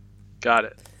 Got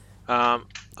it.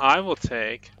 I will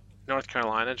take North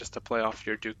Carolina just to play off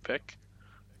your Duke pick.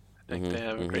 I think they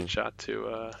have a great shot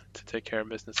to take care of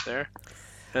business there.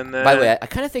 And then, by the way, I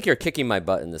kind of think you're kicking my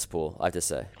butt in this pool, I have to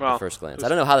say, at first glance. I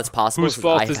don't know how that's possible. Whose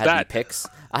fault is that? Picks.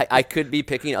 I could be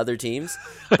picking other teams,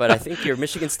 but I think your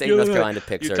Michigan State and North Carolina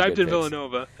picks are good typed in picks.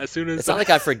 Villanova as soon as... It's not like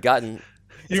I've forgotten.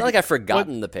 It's not like I've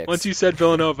forgotten the picks. Once you said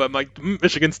Villanova, I'm like,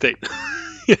 Michigan State.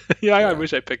 I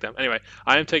wish I picked them. Anyway,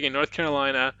 I am taking North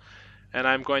Carolina, and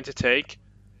I'm going to take...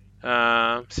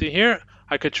 see here,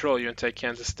 I could troll you and take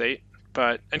Kansas State,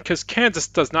 because Kansas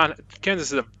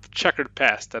is a checkered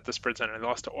past at the Sprint Center. They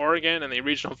lost to Oregon in the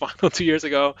regional final 2 years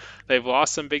ago. They've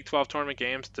lost some Big 12 tournament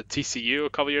games to TCU a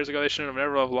couple years ago. They shouldn't have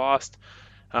ever lost.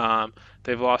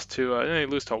 They've lost to they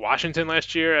lose to Washington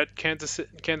last year at Kansas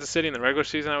City in the regular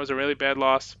season. That was a really bad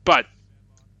loss. But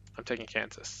I'm taking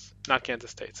Kansas, not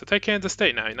Kansas State. So take Kansas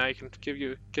State now. Now you can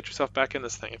get yourself back in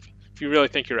this thing if you really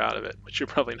think you're out of it, which you're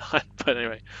probably not. But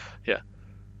anyway, yeah.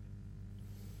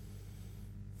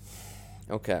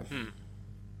 Okay.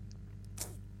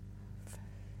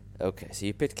 Okay, so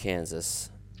you picked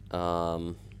Kansas.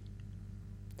 I'm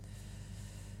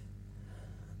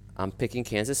picking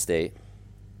Kansas State.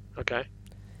 Okay.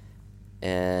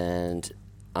 And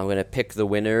I'm going to pick the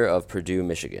winner of Purdue,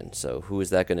 Michigan. So who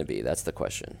is that going to be? That's the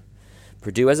question.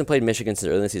 Purdue hasn't played Michigan since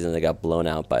early in the season. They got blown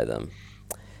out by them.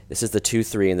 This is the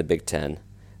 2-3 in the Big Ten.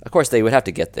 Of course, they would have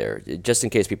to get there, just in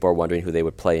case people are wondering who they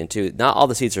would play into. Not all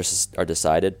the seeds are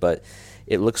decided, but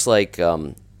it looks like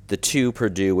the two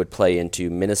Purdue would play into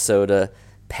Minnesota,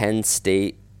 Penn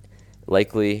State,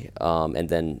 likely, and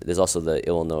then there's also the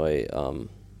Illinois.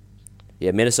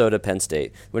 Minnesota, Penn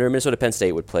State. Winner of Minnesota, Penn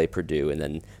State would play Purdue, and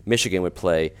then Michigan would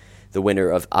play the winner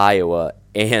of Iowa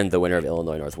and the winner of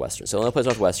Illinois Northwestern. So Illinois plays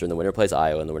Northwestern, the winner plays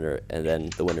Iowa, and then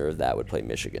the winner of that would play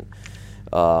Michigan.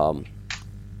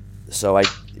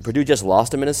 Purdue just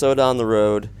lost to Minnesota on the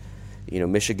road.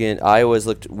 Iowa's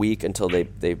looked weak until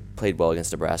they played well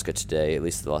against Nebraska today. At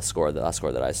least the last score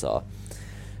that I saw.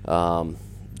 John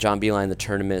Beilein, the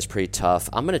tournament is pretty tough.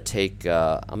 I'm gonna take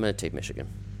Michigan.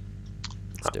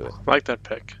 Let's do it. I like that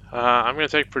pick. I'm gonna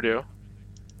take Purdue,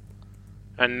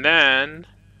 and then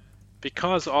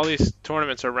because all these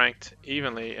tournaments are ranked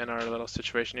evenly in our little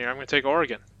situation here, I'm gonna take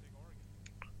Oregon.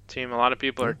 Team, a lot of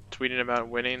people are tweeting about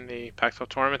winning the Pac-12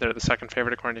 tournament. They're the second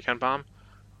favorite according to Ken Pom.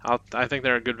 I think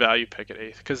they're a good value pick at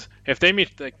 8th because if they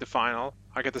meet the final,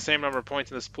 I get the same number of points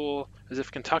in this pool as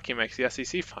if Kentucky makes the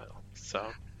SEC final.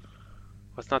 So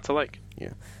what's not to like?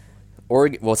 Yeah,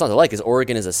 Oregon. Well, it's not to like because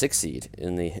Oregon is a 6th seed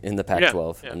in the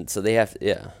Pac-12, and so they have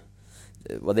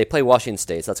Well, they play Washington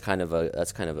State, so that's kind of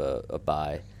a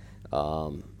bye.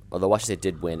 Although Washington State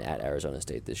did win at Arizona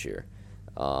State this year.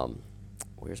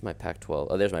 Where's my Pac-12?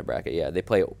 Oh, there's my bracket. Yeah, they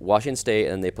play Washington State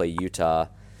and they play Utah.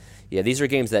 Yeah, these are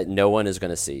games that no one is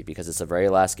going to see because it's the very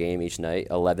last game each night,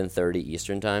 11:30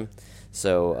 Eastern time.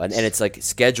 So and it's like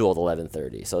scheduled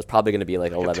 11:30, so it's probably going to be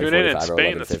like 11:45 Tune in or 11:50.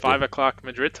 Spain. It's 5 o'clock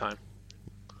Madrid time.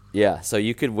 Yeah, so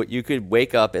you could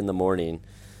wake up in the morning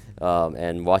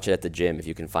and watch it at the gym if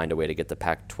you can find a way to get the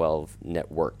Pac-12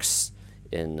 networks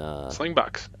in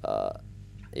Slingbox.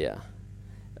 Yeah,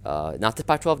 not the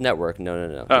Pac-12 network.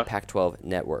 No. The Pac-12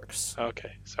 networks.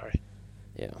 Okay, sorry.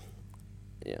 Yeah.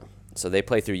 So they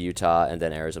play through Utah and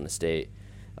then Arizona State.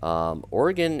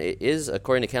 Oregon is,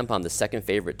 according to KenPom, the second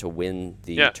favorite to win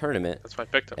the tournament. That's why I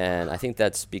picked them. And I think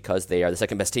that's because they are the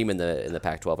second best team in the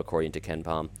Pac-12, according to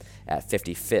KenPom, at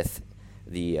 55th.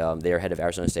 They're ahead of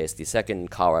Arizona State as the second,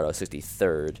 Colorado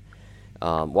 63rd.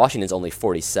 Washington's only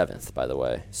 47th, by the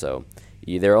way. So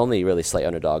they're only really slight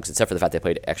underdogs, except for the fact they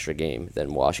played extra game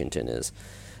than Washington is.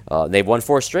 They've won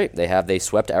 4 straight. They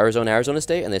swept Arizona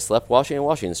State, and they swept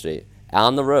Washington State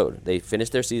on the road. They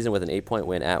finished their season with an 8-point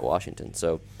win at Washington.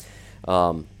 So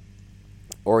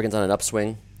Oregon's on an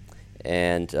upswing,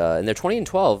 and they're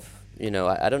 20-12.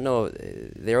 I don't know.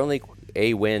 They're only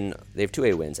a win. They have 2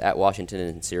 A wins at Washington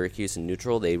and Syracuse and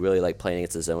neutral. They really like playing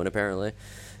against the zone, apparently.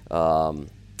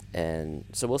 And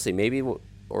so we'll see. Maybe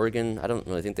Oregon. I don't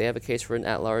really think they have a case for an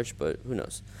at-large, but who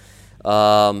knows?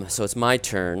 So it's my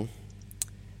turn.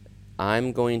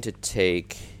 I'm going to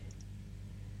take.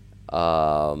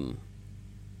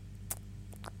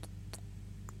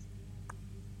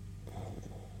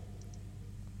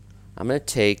 I'm going to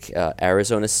take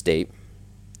Arizona State.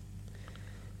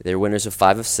 They're winners of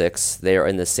 5 of 6. They are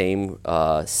in the same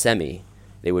semi.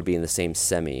 They would be in the same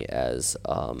semi as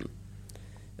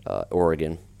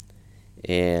Oregon,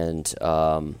 and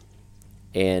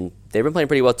they've been playing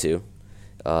pretty well too.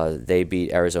 They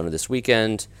beat Arizona this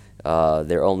weekend.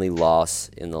 Their only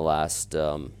loss in the last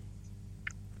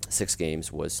 6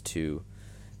 games was to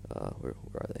where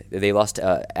are they? They lost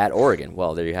at Oregon.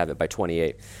 Well, there you have it, by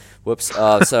 28. Whoops.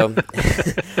 So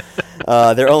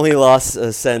their only loss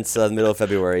since the middle of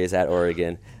February is at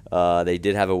Oregon. They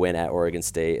did have a win at Oregon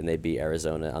State, and they beat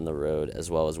Arizona on the road,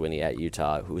 as well as winning at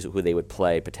Utah, who they would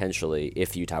play potentially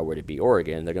if Utah were to beat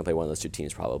Oregon. They're going to play one of those 2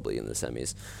 teams probably in the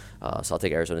semis. So I'll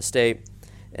take Arizona State.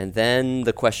 And then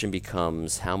the question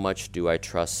becomes, how much do I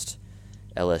trust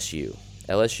LSU?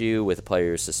 LSU with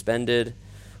players suspended,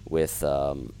 with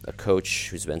a coach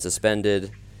who's been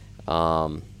suspended,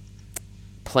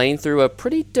 playing through a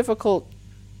pretty difficult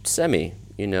semi.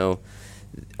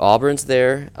 Auburn's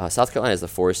there. South Carolina is the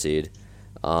 4 seed.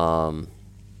 Well,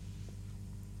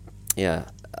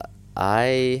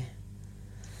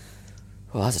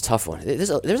 that's a tough one. There's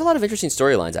a lot of interesting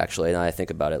storylines, actually, now I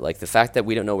think about it. Like the fact that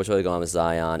we don't know what's really going on with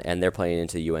Zion, and they're playing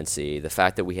into UNC. The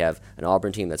fact that we have an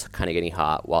Auburn team that's kind of getting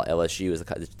hot, while LSU is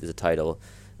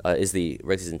the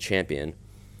regular season champion.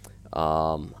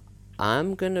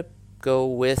 I'm going to go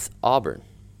with Auburn.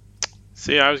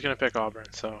 See, I was going to pick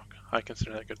Auburn, so I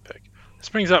consider that a good pick. This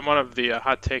brings up one of the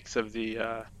hot takes of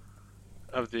the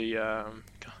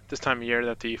this time of year,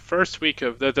 that the first week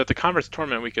of the conference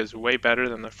tournament week is way better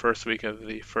than the first week of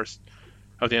the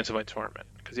NCAA tournament,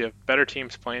 because you have better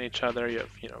teams playing each other. You have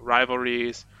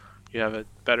rivalries. You have a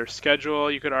better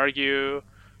schedule, you could argue.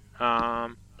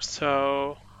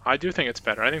 So I do think it's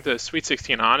better. I think the Sweet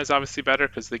 16 on is obviously better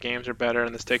because the games are better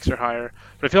and the stakes are higher.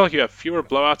 But I feel like you have fewer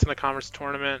blowouts in the conference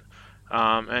tournament,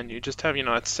 and you just have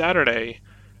that Saturday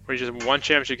where you just have one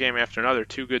championship game after another,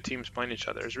 2 good teams playing each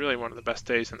other. It's really one of the best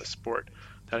days in the sport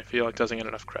that I feel like doesn't get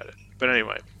enough credit. But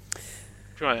anyway,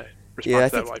 if you want to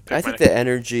respond to that, I think the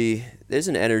energy, there's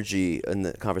an energy in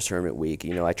the conference tournament week.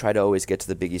 I try to always get to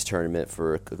the Big East tournament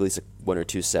for at least 1 or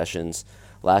 2 sessions.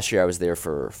 Last year I was there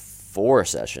for 4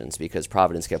 sessions because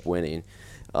Providence kept winning.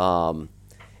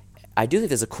 I do think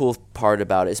there's a cool part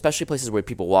about it, especially places where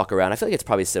people walk around. I feel like it's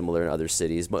probably similar in other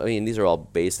cities. I mean, these are all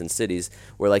based in cities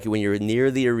where, like, when you're near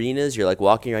the arenas, you're like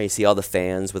walking around, you see all the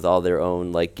fans with all their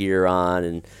own like gear on,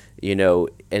 and and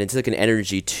it's like an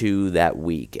energy to that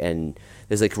week. And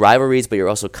there's like rivalries, but you're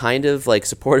also kind of like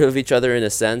supportive of each other in a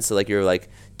sense. So like you're like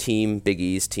team Big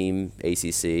East, team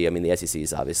ACC. I mean, the SEC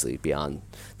is obviously beyond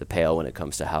the pale when it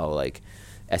comes to how like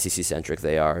SEC centric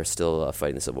they are. Still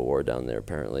fighting the Civil War down there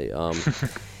apparently.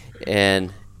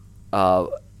 And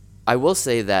I will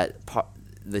say that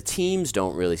the teams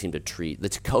don't really seem to treat, the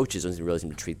coaches don't really seem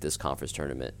to treat this conference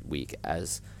tournament week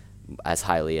as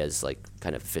highly as like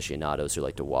kind of aficionados who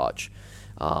like to watch.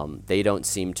 They don't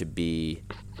seem to be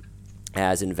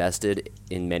as invested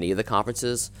in many of the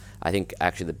conferences. I think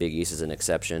actually the Big East is an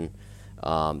exception.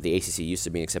 The ACC used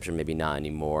to be an exception, maybe not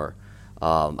anymore.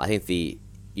 I think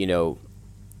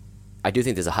I do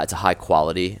think it's a high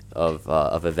quality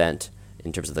of event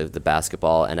in terms of the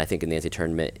basketball. And I think in the NCAA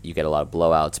tournament, you get a lot of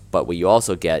blowouts. But what you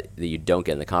also get that you don't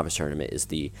get in the conference tournament is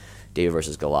the David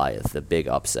versus Goliath, the big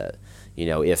upset.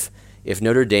 If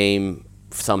Notre Dame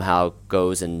somehow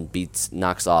goes and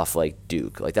knocks off like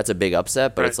Duke, like that's a big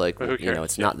upset, but right. it's like, but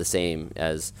it's not the same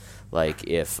as like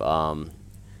if,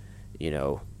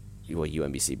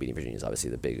 UMBC beating Virginia is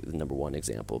obviously the number one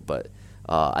example, but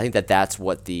I think that's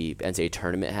what the NCAA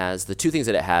tournament has. The two things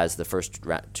that it has, the first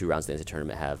two rounds of the NCAA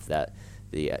tournament have that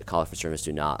the conference tournaments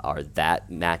do not, are that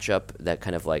matchup, that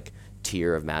kind of like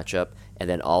tier of matchup, and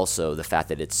then also the fact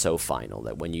that it's so final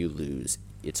that when you lose,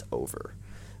 it's over.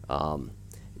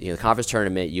 The conference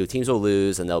tournament, teams will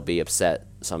lose and they'll be upset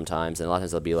sometimes, and a lot of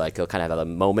times they'll kind of have a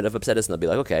moment of upsetness, and they'll be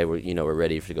like, okay, we're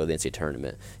ready to go to the NCAA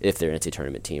tournament, if they're an NCAA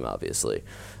tournament team, obviously.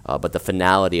 But the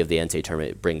finality of the NCAA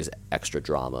tournament brings extra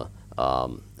drama.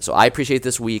 So I appreciate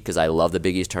this week because I love the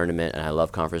Big East tournament and I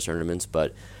love conference tournaments,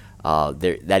 but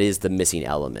that is the missing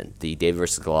element, the David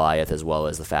versus Goliath, as well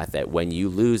as the fact that when you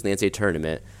lose in the NCAA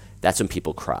tournament, that's when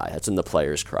people cry. That's when the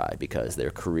players cry because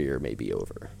their career may be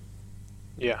over.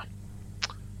 Yeah.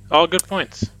 All good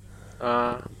points.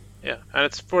 And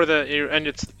it's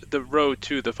it's the road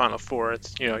to the Final Four.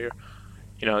 It's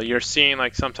you're seeing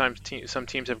like sometimes some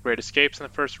teams have great escapes in the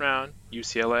first round.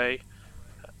 UCLA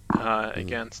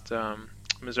against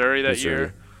Missouri that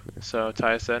year. So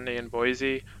Tyus Edney and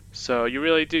Boise. So you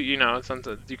really do,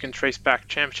 sometimes you can trace back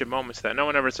championship moments that no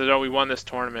one ever says, oh, we won this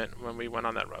tournament when we went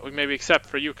on that run. Maybe except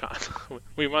for UConn.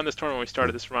 We won this tournament when we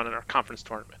started this run in our conference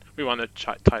tournament. We won the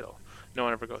title. No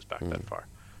one ever goes back that far.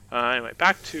 Anyway,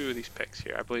 back to these picks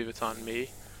here. I believe it's on me.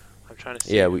 I'm trying to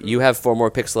see. Yeah, you have 4 more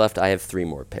picks left. I have 3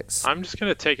 more picks. I'm just going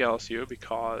to take LSU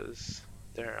because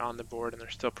they're on the board and they're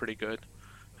still pretty good.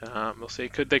 We'll see.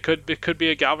 It could be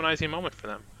a galvanizing moment for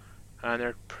them. And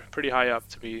they're pretty high up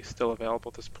to be still available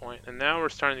at this point. And now we're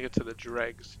starting to get to the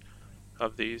dregs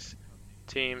of these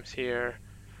teams here.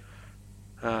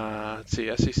 Let's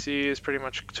see. SEC is pretty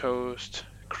much toast.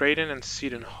 Creighton and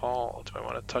Seton Hall. Do I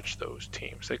want to touch those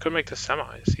teams? They could make the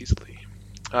semis easily.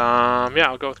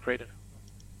 I'll go with Creighton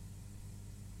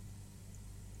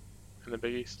in the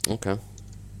Big East. Okay.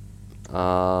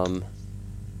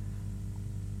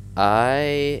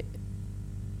 I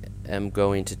am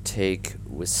going to take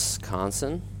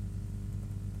Wisconsin.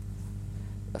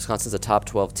 Wisconsin's a top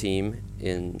 12 team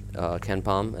in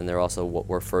KenPom, and they're also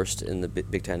were first in the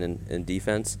Big Ten in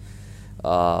defense.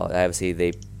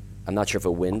 Obviously, I'm not sure if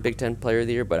he'll win Big Ten Player of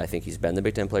the Year, but I think he's been the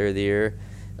Big Ten Player of the Year.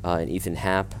 And Ethan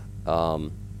Happ,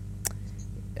 kind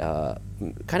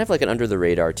of like an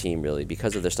under-the-radar team, really,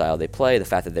 because of their style they play, the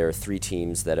fact that there are 3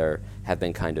 teams that have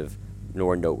been kind of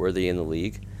more noteworthy in the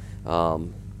league,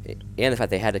 and the fact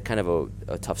they had a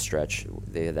tough stretch.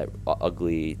 They had that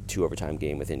ugly 2 overtime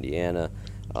game with Indiana.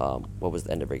 What was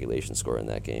the end of regulation score in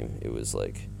that game? It was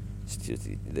like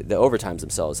the overtimes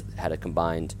themselves had a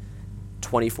combined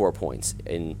 24 points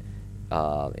in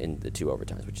the 2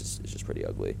 overtimes, which is just pretty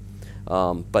ugly.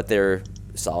 But they're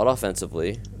solid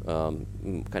offensively, kind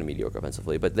of mediocre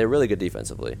offensively, but they're really good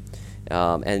defensively.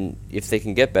 And if they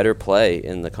can get better play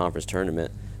in the conference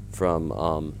tournament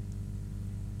from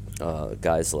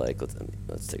guys like,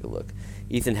 let's take a look.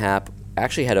 Ethan Happ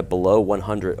actually had a below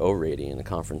 100 O rating in the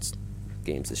conference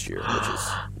games this year, which is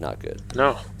not good.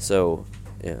 No. So,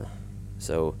 yeah.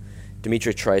 So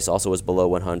Demetrius Trice also was below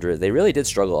 100. They really did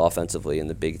struggle offensively in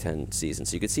the Big Ten season.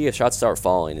 So you could see if shots start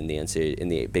falling in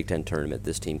the Big Ten tournament,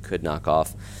 this team could knock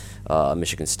off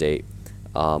Michigan State.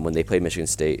 When they played Michigan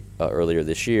State earlier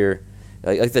this year,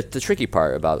 the tricky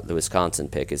part about the Wisconsin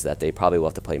pick is that they probably will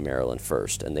have to play Maryland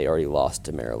first, and they already lost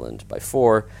to Maryland by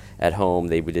 4 at home. On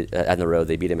the road,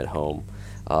 they beat them at home.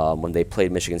 When they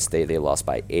played Michigan State, they lost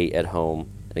by 8 at home.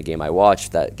 In a game I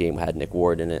watched, that game had Nick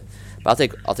Ward in it. But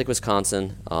I'll take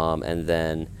Wisconsin, and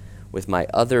then with my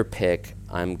other pick,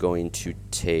 I'm going to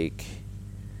take.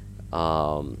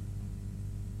 I'm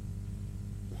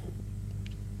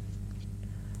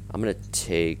going to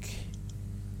take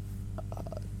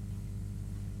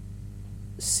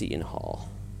Seton Hall.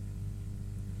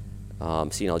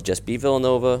 Seton Hall just beat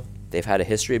Villanova. They've had a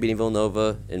history of beating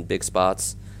Villanova in big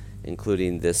spots,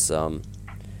 including this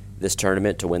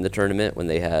tournament to win the tournament when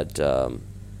they had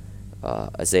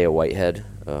Isaiah Whitehead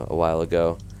a while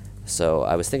ago. So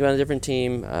I was thinking about a different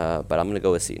team, but I'm going to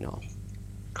go with Seton Hall.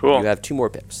 Cool. You have 2 more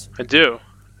picks. I do.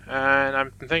 And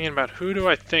I'm thinking about who do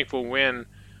I think will win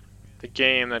the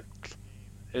game that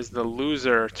is the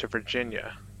loser to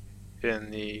Virginia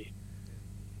in the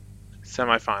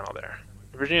semifinal there.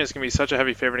 Virginia is going to be such a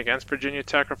heavy favorite against Virginia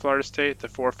Tech or Florida State, the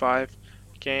 4-5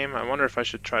 game. I wonder if I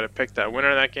should try to pick that winner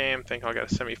of that game, think I'll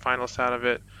get a semifinalist out of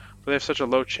it. But they have such a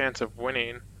low chance of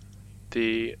winning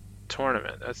the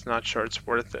tournament. That's not sure it's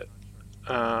worth it.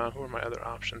 Who are my other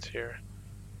options here?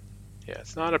 Yeah,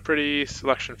 it's not a pretty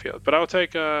selection field, but I'll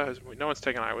take. No one's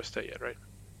taken Iowa State yet, right?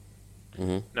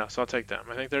 Mm-hmm. No, so I'll take them.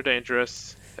 I think they're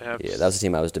dangerous. They have Yeah, that was the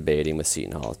team I was debating with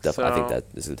Seton Hall. Definitely, I think that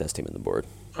is the best team on the board.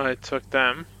 I took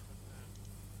them,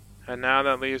 and now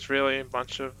that leaves really a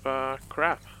bunch of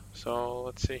crap. So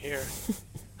let's see here.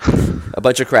 A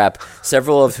bunch of crap,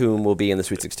 several of whom will be in the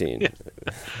Sweet 16. Yeah.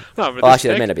 No, but well,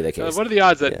 actually, that may not be the case. what are the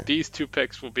odds that these two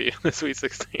picks will be in the Sweet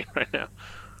 16 right now?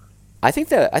 I think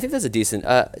there's a decent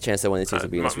chance that one of these teams will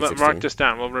be in the Sweet 16. Mark this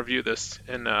down. We'll review this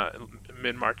in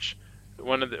mid-March.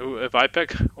 If I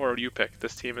pick or you pick,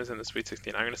 this team is in the Sweet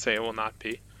 16. I'm going to say it will not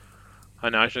be. I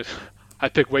know. I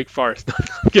pick Wake Forest.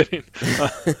 I'm kidding.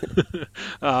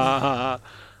 I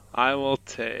will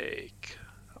take.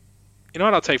 You know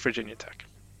what? I'll take Virginia Tech.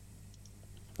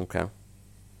 Okay.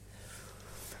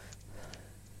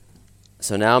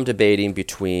 So now I'm debating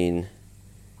between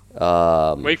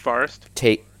Wake Forest.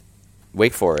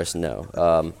 Wake Forest, no.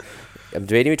 I'm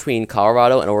debating between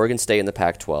Colorado and Oregon State in the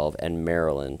Pac-12 and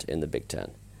Maryland in the Big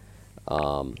Ten.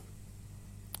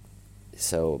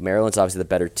 So Maryland's obviously the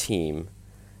better team.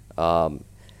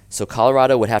 So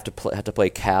Colorado would have to play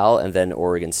Cal and then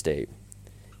Oregon State.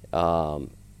 And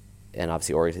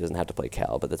obviously Oregon State doesn't have to play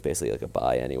Cal, but that's basically like a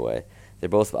bye anyway. They're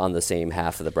both on the same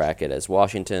half of the bracket as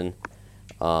Washington.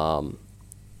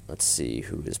 Let's see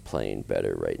who is playing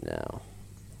better right now.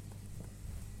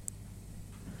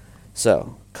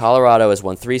 So Colorado has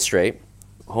won 3 straight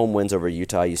home wins over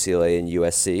Utah, UCLA, and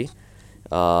USC.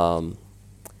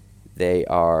 They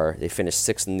finished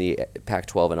 6th in the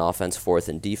Pac-12 in offense, 4th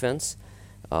in defense.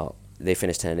 They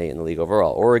finished 10-8 in the league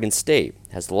overall. Oregon State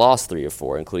has lost 3 of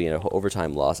 4, including an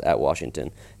overtime loss at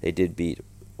Washington. They did beat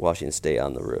Washington State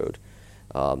on the road.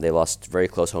 They lost very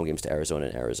close home games to Arizona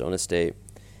and Arizona State.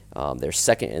 They're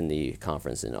 2nd in the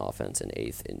conference in offense and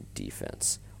 8th in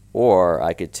defense. Or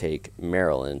I could take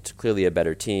Maryland, clearly a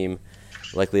better team,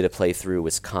 likely to play through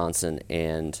Wisconsin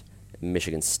and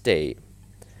Michigan State.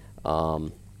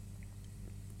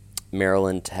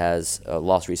 Maryland has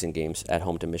lost recent games at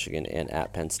home to Michigan and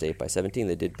at Penn State by 17.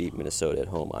 They did beat Minnesota at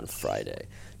home on Friday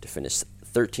to finish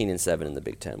 13-7 in the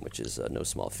Big Ten, which is no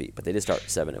small feat. But they did start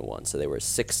 7-1, so they were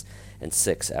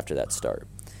 6-6 after that start.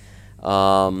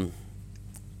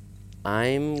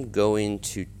 I'm going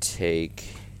to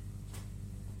take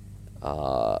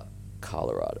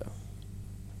Colorado.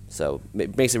 So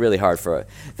it makes it really hard for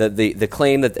the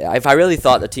claim that if I really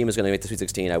thought the team was going to make the Sweet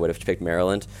 16, I would have picked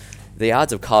Maryland. The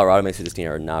odds of Colorado making the Sweet 16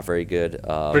 are not very good.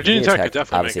 Virginia Tech could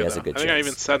definitely obviously make it, has a good I think chance. I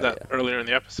even said that earlier in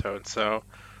the episode. So,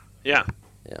 yeah.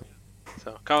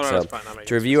 So Colorado's probably not making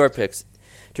to review our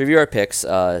picks,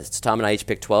 Tom and I each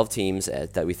picked 12 teams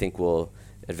that we think will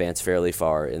advance fairly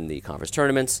far in the conference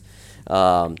tournaments.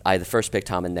 I had the first pick,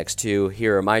 Tom, and next 2.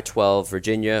 Here are my 12: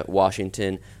 Virginia,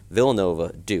 Washington,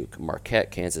 Villanova, Duke,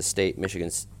 Marquette, Kansas State, Michigan. I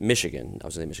was going to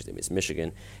say Michigan State, it's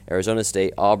Michigan, Arizona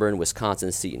State, Auburn,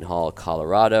 Wisconsin, Seton Hall,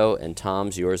 Colorado, and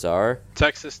Tom's, yours are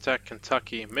Texas Tech,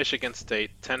 Kentucky, Michigan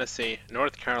State, Tennessee,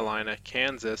 North Carolina,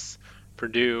 Kansas,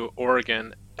 Purdue,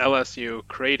 Oregon, LSU,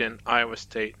 Creighton, Iowa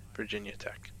State, Virginia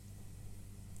Tech.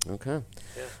 Okay.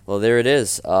 Yeah. Well, there it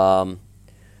is.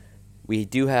 We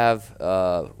don't have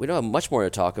much more to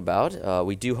talk about.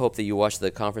 We do hope that you watch the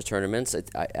conference tournaments.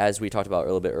 As we talked about a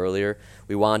little bit earlier,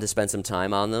 we wanted to spend some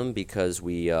time on them because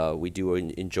we do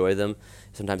enjoy them.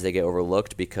 Sometimes they get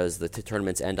overlooked because the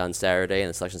tournaments end on Saturday and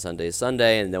the Selection Sunday is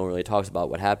Sunday, and no one really talks about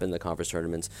what happened in the conference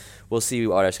tournaments. We'll see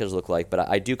what our schedules look like, but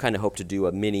I do kind of hope to do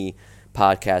a mini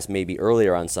podcast maybe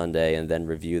earlier on Sunday and then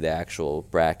review the actual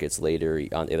brackets later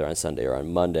either on Sunday or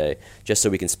on Monday, just so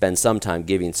we can spend some time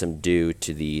giving some due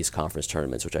to these conference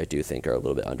tournaments, which I do think are a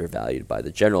little bit undervalued by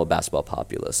the general basketball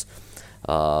populace.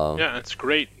 Yeah, it's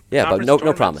great. Yeah, but no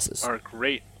promises. Are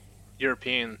great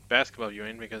European basketball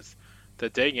viewing because the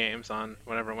day games on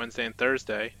Wednesday and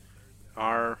Thursday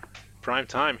are prime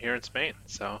time here in Spain.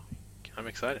 So I'm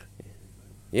excited.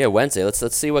 Yeah, Wednesday. Let's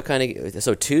see what kind of.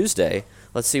 So Tuesday.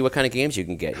 Let's see what kind of games you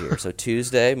can get here. So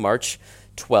Tuesday, March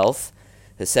 12th,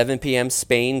 at 7 p.m.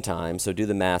 Spain time. So do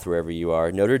the math wherever you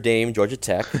are. Notre Dame, Georgia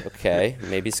Tech. Okay,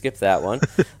 maybe skip that one.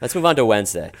 Let's move on to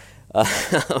Wednesday.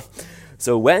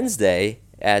 So Wednesday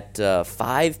at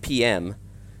 5 p.m.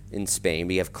 in Spain,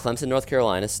 we have Clemson, North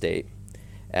Carolina State.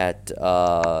 At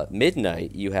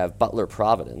midnight, you have Butler,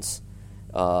 Providence.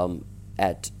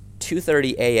 At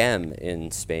 2:30 a.m.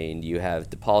 in Spain, you have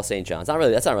DePaul, St. John's.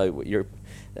 That's not really what your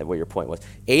point was.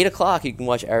 8 o'clock, you can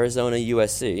watch Arizona,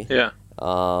 USC. Yeah.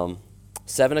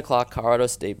 7 o'clock, Colorado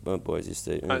State, Boise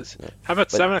State. How about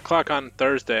 7 o'clock on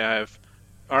Thursday? I have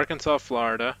Arkansas,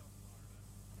 Florida.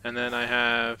 And then I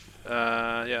have,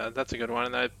 that's a good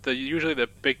one. And usually the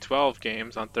Big 12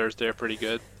 games on Thursday are pretty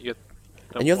good.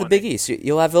 And you have the Big East.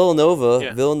 You'll have Villanova.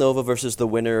 Yeah. Villanova versus the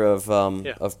winner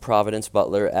of Providence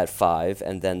Butler at 5,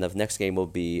 and then the next game will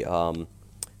be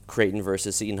Creighton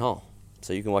versus Seton Hall.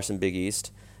 So you can watch some Big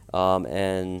East,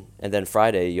 and then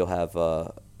Friday you'll have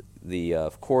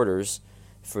the quarters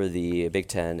for the Big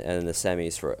Ten and the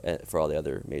semis for all the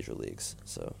other major leagues.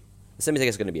 So the semis I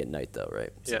guess is going to be at night though,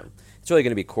 right? So Yeah. It's really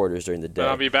going to be quarters during the day. But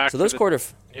I'll be back. So those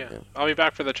I'll be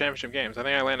back for the championship games. I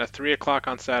think I land at 3:00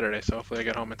 on Saturday, so hopefully I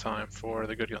get home in time for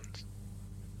the good ones.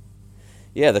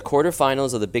 Yeah, the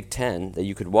quarterfinals of the Big Ten that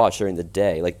you could watch during the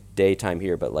day, like daytime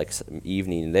here, but like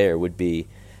evening there, would be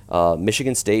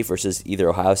Michigan State versus either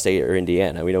Ohio State or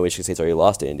Indiana. We know Michigan State's already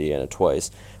lost to Indiana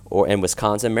twice, and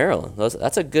Wisconsin, Maryland.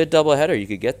 That's a good doubleheader you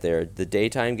could get there. The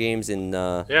daytime games in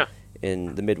the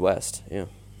Midwest. Yeah.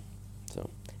 So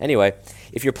anyway,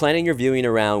 if you're planning your viewing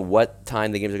around what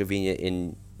time the games are convenient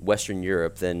in Western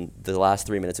Europe, then the last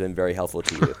 3 minutes have been very helpful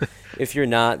to you. If you're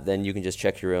not, then you can just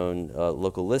check your own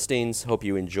local listings. Hope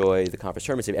you enjoy the conference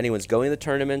tournaments. If anyone's going to the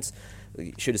tournaments,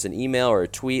 shoot us an email or a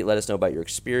tweet. Let us know about your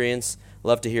experience.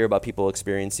 Love to hear about people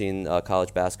experiencing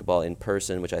college basketball in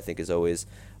person, which I think is always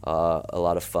a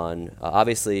lot of fun.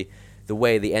 Obviously, the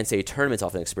way the NCAA tournaments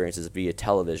often experience is via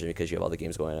television because you have all the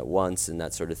games going on at once and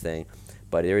that sort of thing.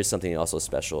 But there is something also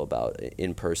special about an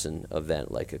in-person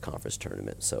event like a conference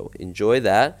tournament. So enjoy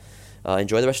that.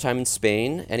 Enjoy the rest of the time in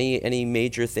Spain. Any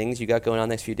major things you got going on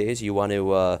next few days you want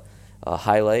to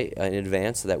highlight in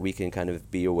advance so that we can kind of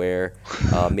be aware,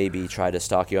 maybe try to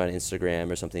stalk you on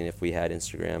Instagram or something if we had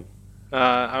Instagram?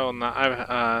 I will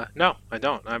not. No, I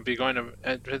don't. I'll be going to.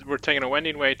 We're taking a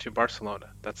wending way to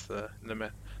Barcelona. That's the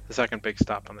second big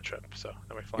stop on the trip. So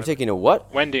then we fly. You're taking a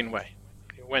what? Wending way.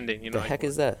 Wending. The heck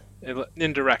is that?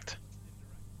 Indirect.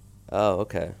 Oh,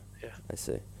 okay. Yeah. I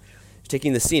see. You're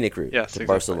taking the scenic route to exactly.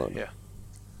 Barcelona. Yeah.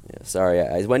 Yeah. Sorry.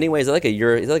 Is wending way? Is that like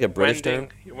a British term?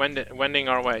 Wending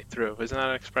our way through. Isn't that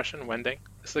an expression? Wending.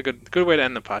 This is a good way to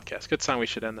end the podcast. Good song. We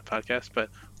should end the podcast. But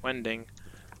wending.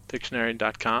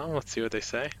 Dictionary.com. Let's see what they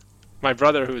say. My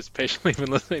brother, who has patiently been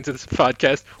listening to this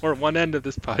podcast, or one end of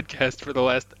this podcast for the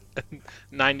last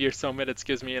 90 or so minutes,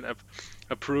 gives me an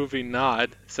approving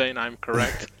nod, saying I'm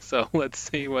correct. So let's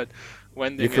see what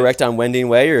wending You're correct on wending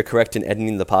way, or you're correct in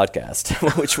editing the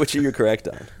podcast? which are you correct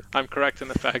on? I'm correct in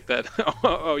the fact that,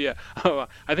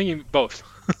 I think both.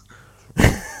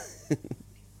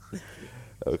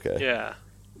 Okay. Yeah.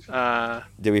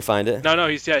 Did we find it? No,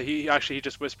 he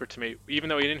just whispered to me. Even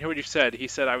though he didn't hear what you said, he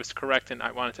said I was correct and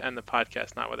I wanted to end the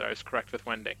podcast, not whether I was correct with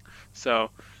wending.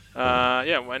 So,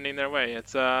 wending their way.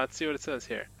 Let's see what it says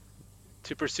here.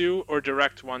 To pursue or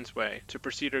direct one's way. To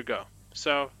proceed or go.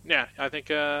 So, yeah, I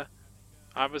think I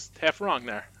was half wrong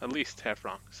there. At least half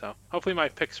wrong. So, hopefully my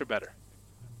picks are better.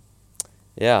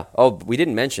 Yeah. Oh, we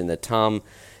didn't mention that Tom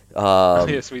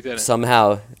yes, we did.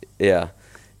 Somehow, yeah.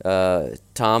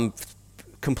 Tom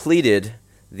completed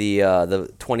the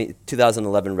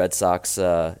 2011 Red Sox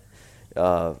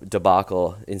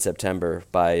debacle in September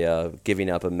by giving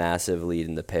up a massive lead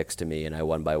in the picks to me, and I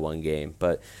won by one game.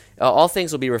 But all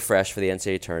things will be refreshed for the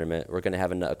NCAA tournament. We're going to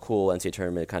have a cool NCAA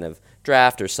tournament kind of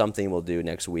draft or something we'll do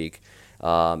next week,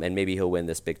 and maybe he'll win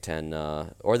this Big Ten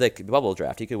or the bubble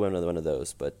draft. He could win one of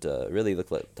those, but really look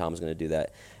like Tom's going to do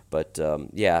that. But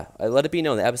I let it be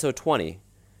known that episode 20,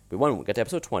 we got to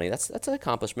episode 20. That's an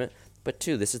accomplishment. But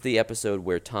 2, this is the episode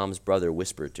where Tom's brother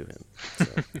whispered to him. So,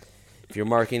 if you're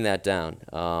marking that down,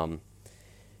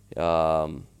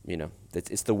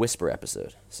 it's the whisper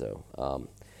episode. So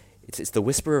it's the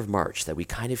whisper of March that we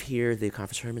kind of hear the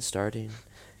conference tournament starting,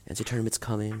 NCAA tournament's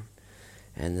coming,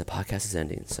 and the podcast is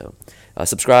ending. So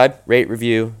subscribe, rate,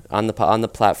 review on the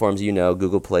platforms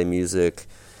Google Play Music,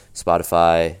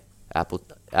 Spotify, Apple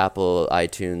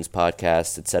iTunes,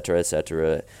 podcasts, etc.,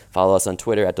 etc. Follow us on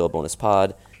Twitter at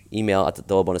DoubleBonusPod. Email at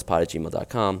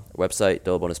doublebonuspod@gmail.com. Website,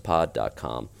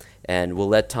 doublebonuspod.com. And we'll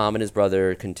let Tom and his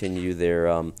brother continue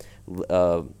their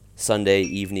Sunday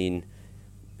evening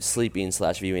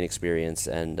sleeping/viewing experience,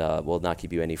 and we'll not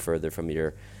keep you any further from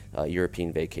your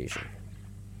European vacation.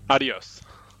 Adios.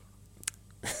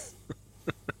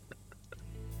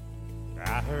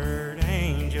 I heard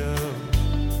angels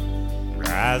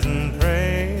rise and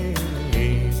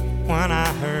praise when I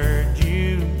heard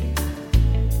you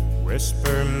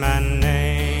whisper my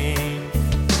name.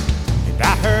 And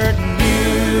I heard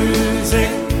music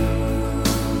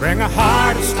bring a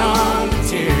heart of storm to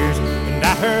tears. And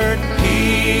I heard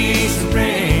peace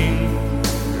ring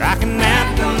like an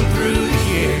anthem through the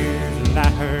years. And I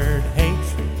heard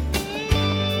hatred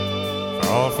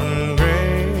fall from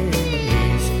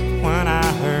grace when I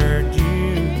heard you.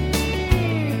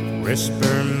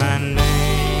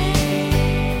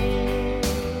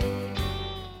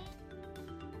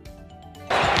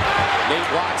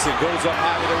 Robinson goes up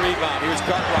high with a rebound. Here's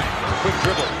Cartwright. Quick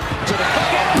dribble to the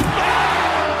bucket. Oh!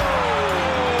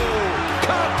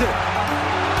 Compton.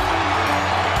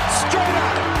 Straight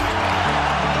at it.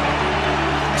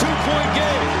 2-point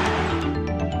game.